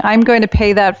that. I'm going to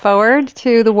pay that forward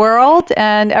to the world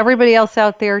and everybody else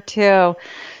out there too.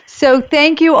 So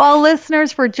thank you all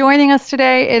listeners for joining us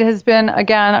today. It has been,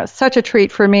 again, such a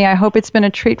treat for me. I hope it's been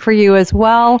a treat for you as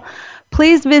well.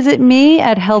 Please visit me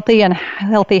at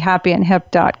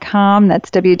healthyhappyandhip.com.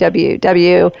 That's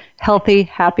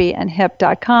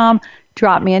www.healthyhappyandhip.com.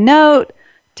 Drop me a note.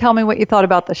 Tell me what you thought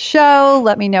about the show.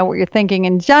 Let me know what you're thinking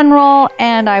in general.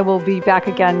 And I will be back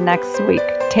again next week.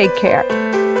 Take care.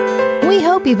 We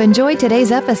hope you've enjoyed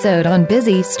today's episode on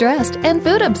Busy, Stressed, and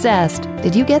Food Obsessed.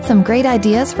 Did you get some great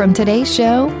ideas from today's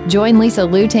show? Join Lisa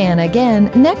Lutan again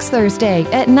next Thursday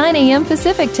at 9 a.m.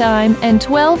 Pacific Time and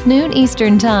 12 noon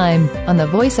Eastern Time on the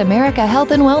Voice America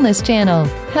Health and Wellness channel.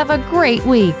 Have a great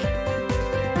week.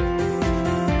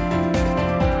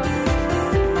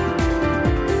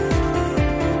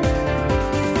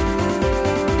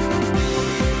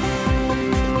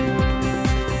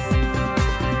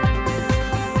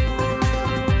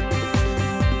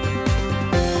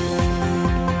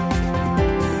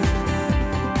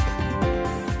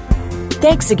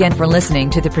 Thanks again for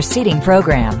listening to the preceding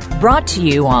program, brought to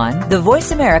you on the Voice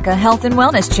America Health and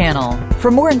Wellness channel. For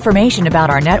more information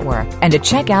about our network and to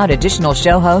check out additional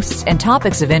show hosts and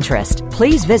topics of interest,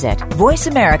 please visit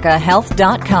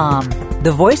voiceamericahealth.com.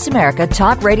 The Voice America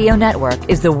Talk Radio Network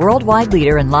is the worldwide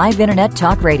leader in live Internet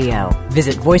talk radio.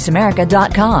 Visit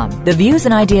voiceamerica.com. The views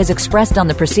and ideas expressed on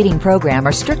the preceding program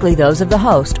are strictly those of the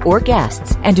host or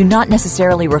guests and do not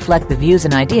necessarily reflect the views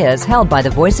and ideas held by the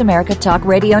Voice America Talk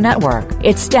Radio Network,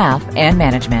 its staff, and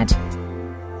management.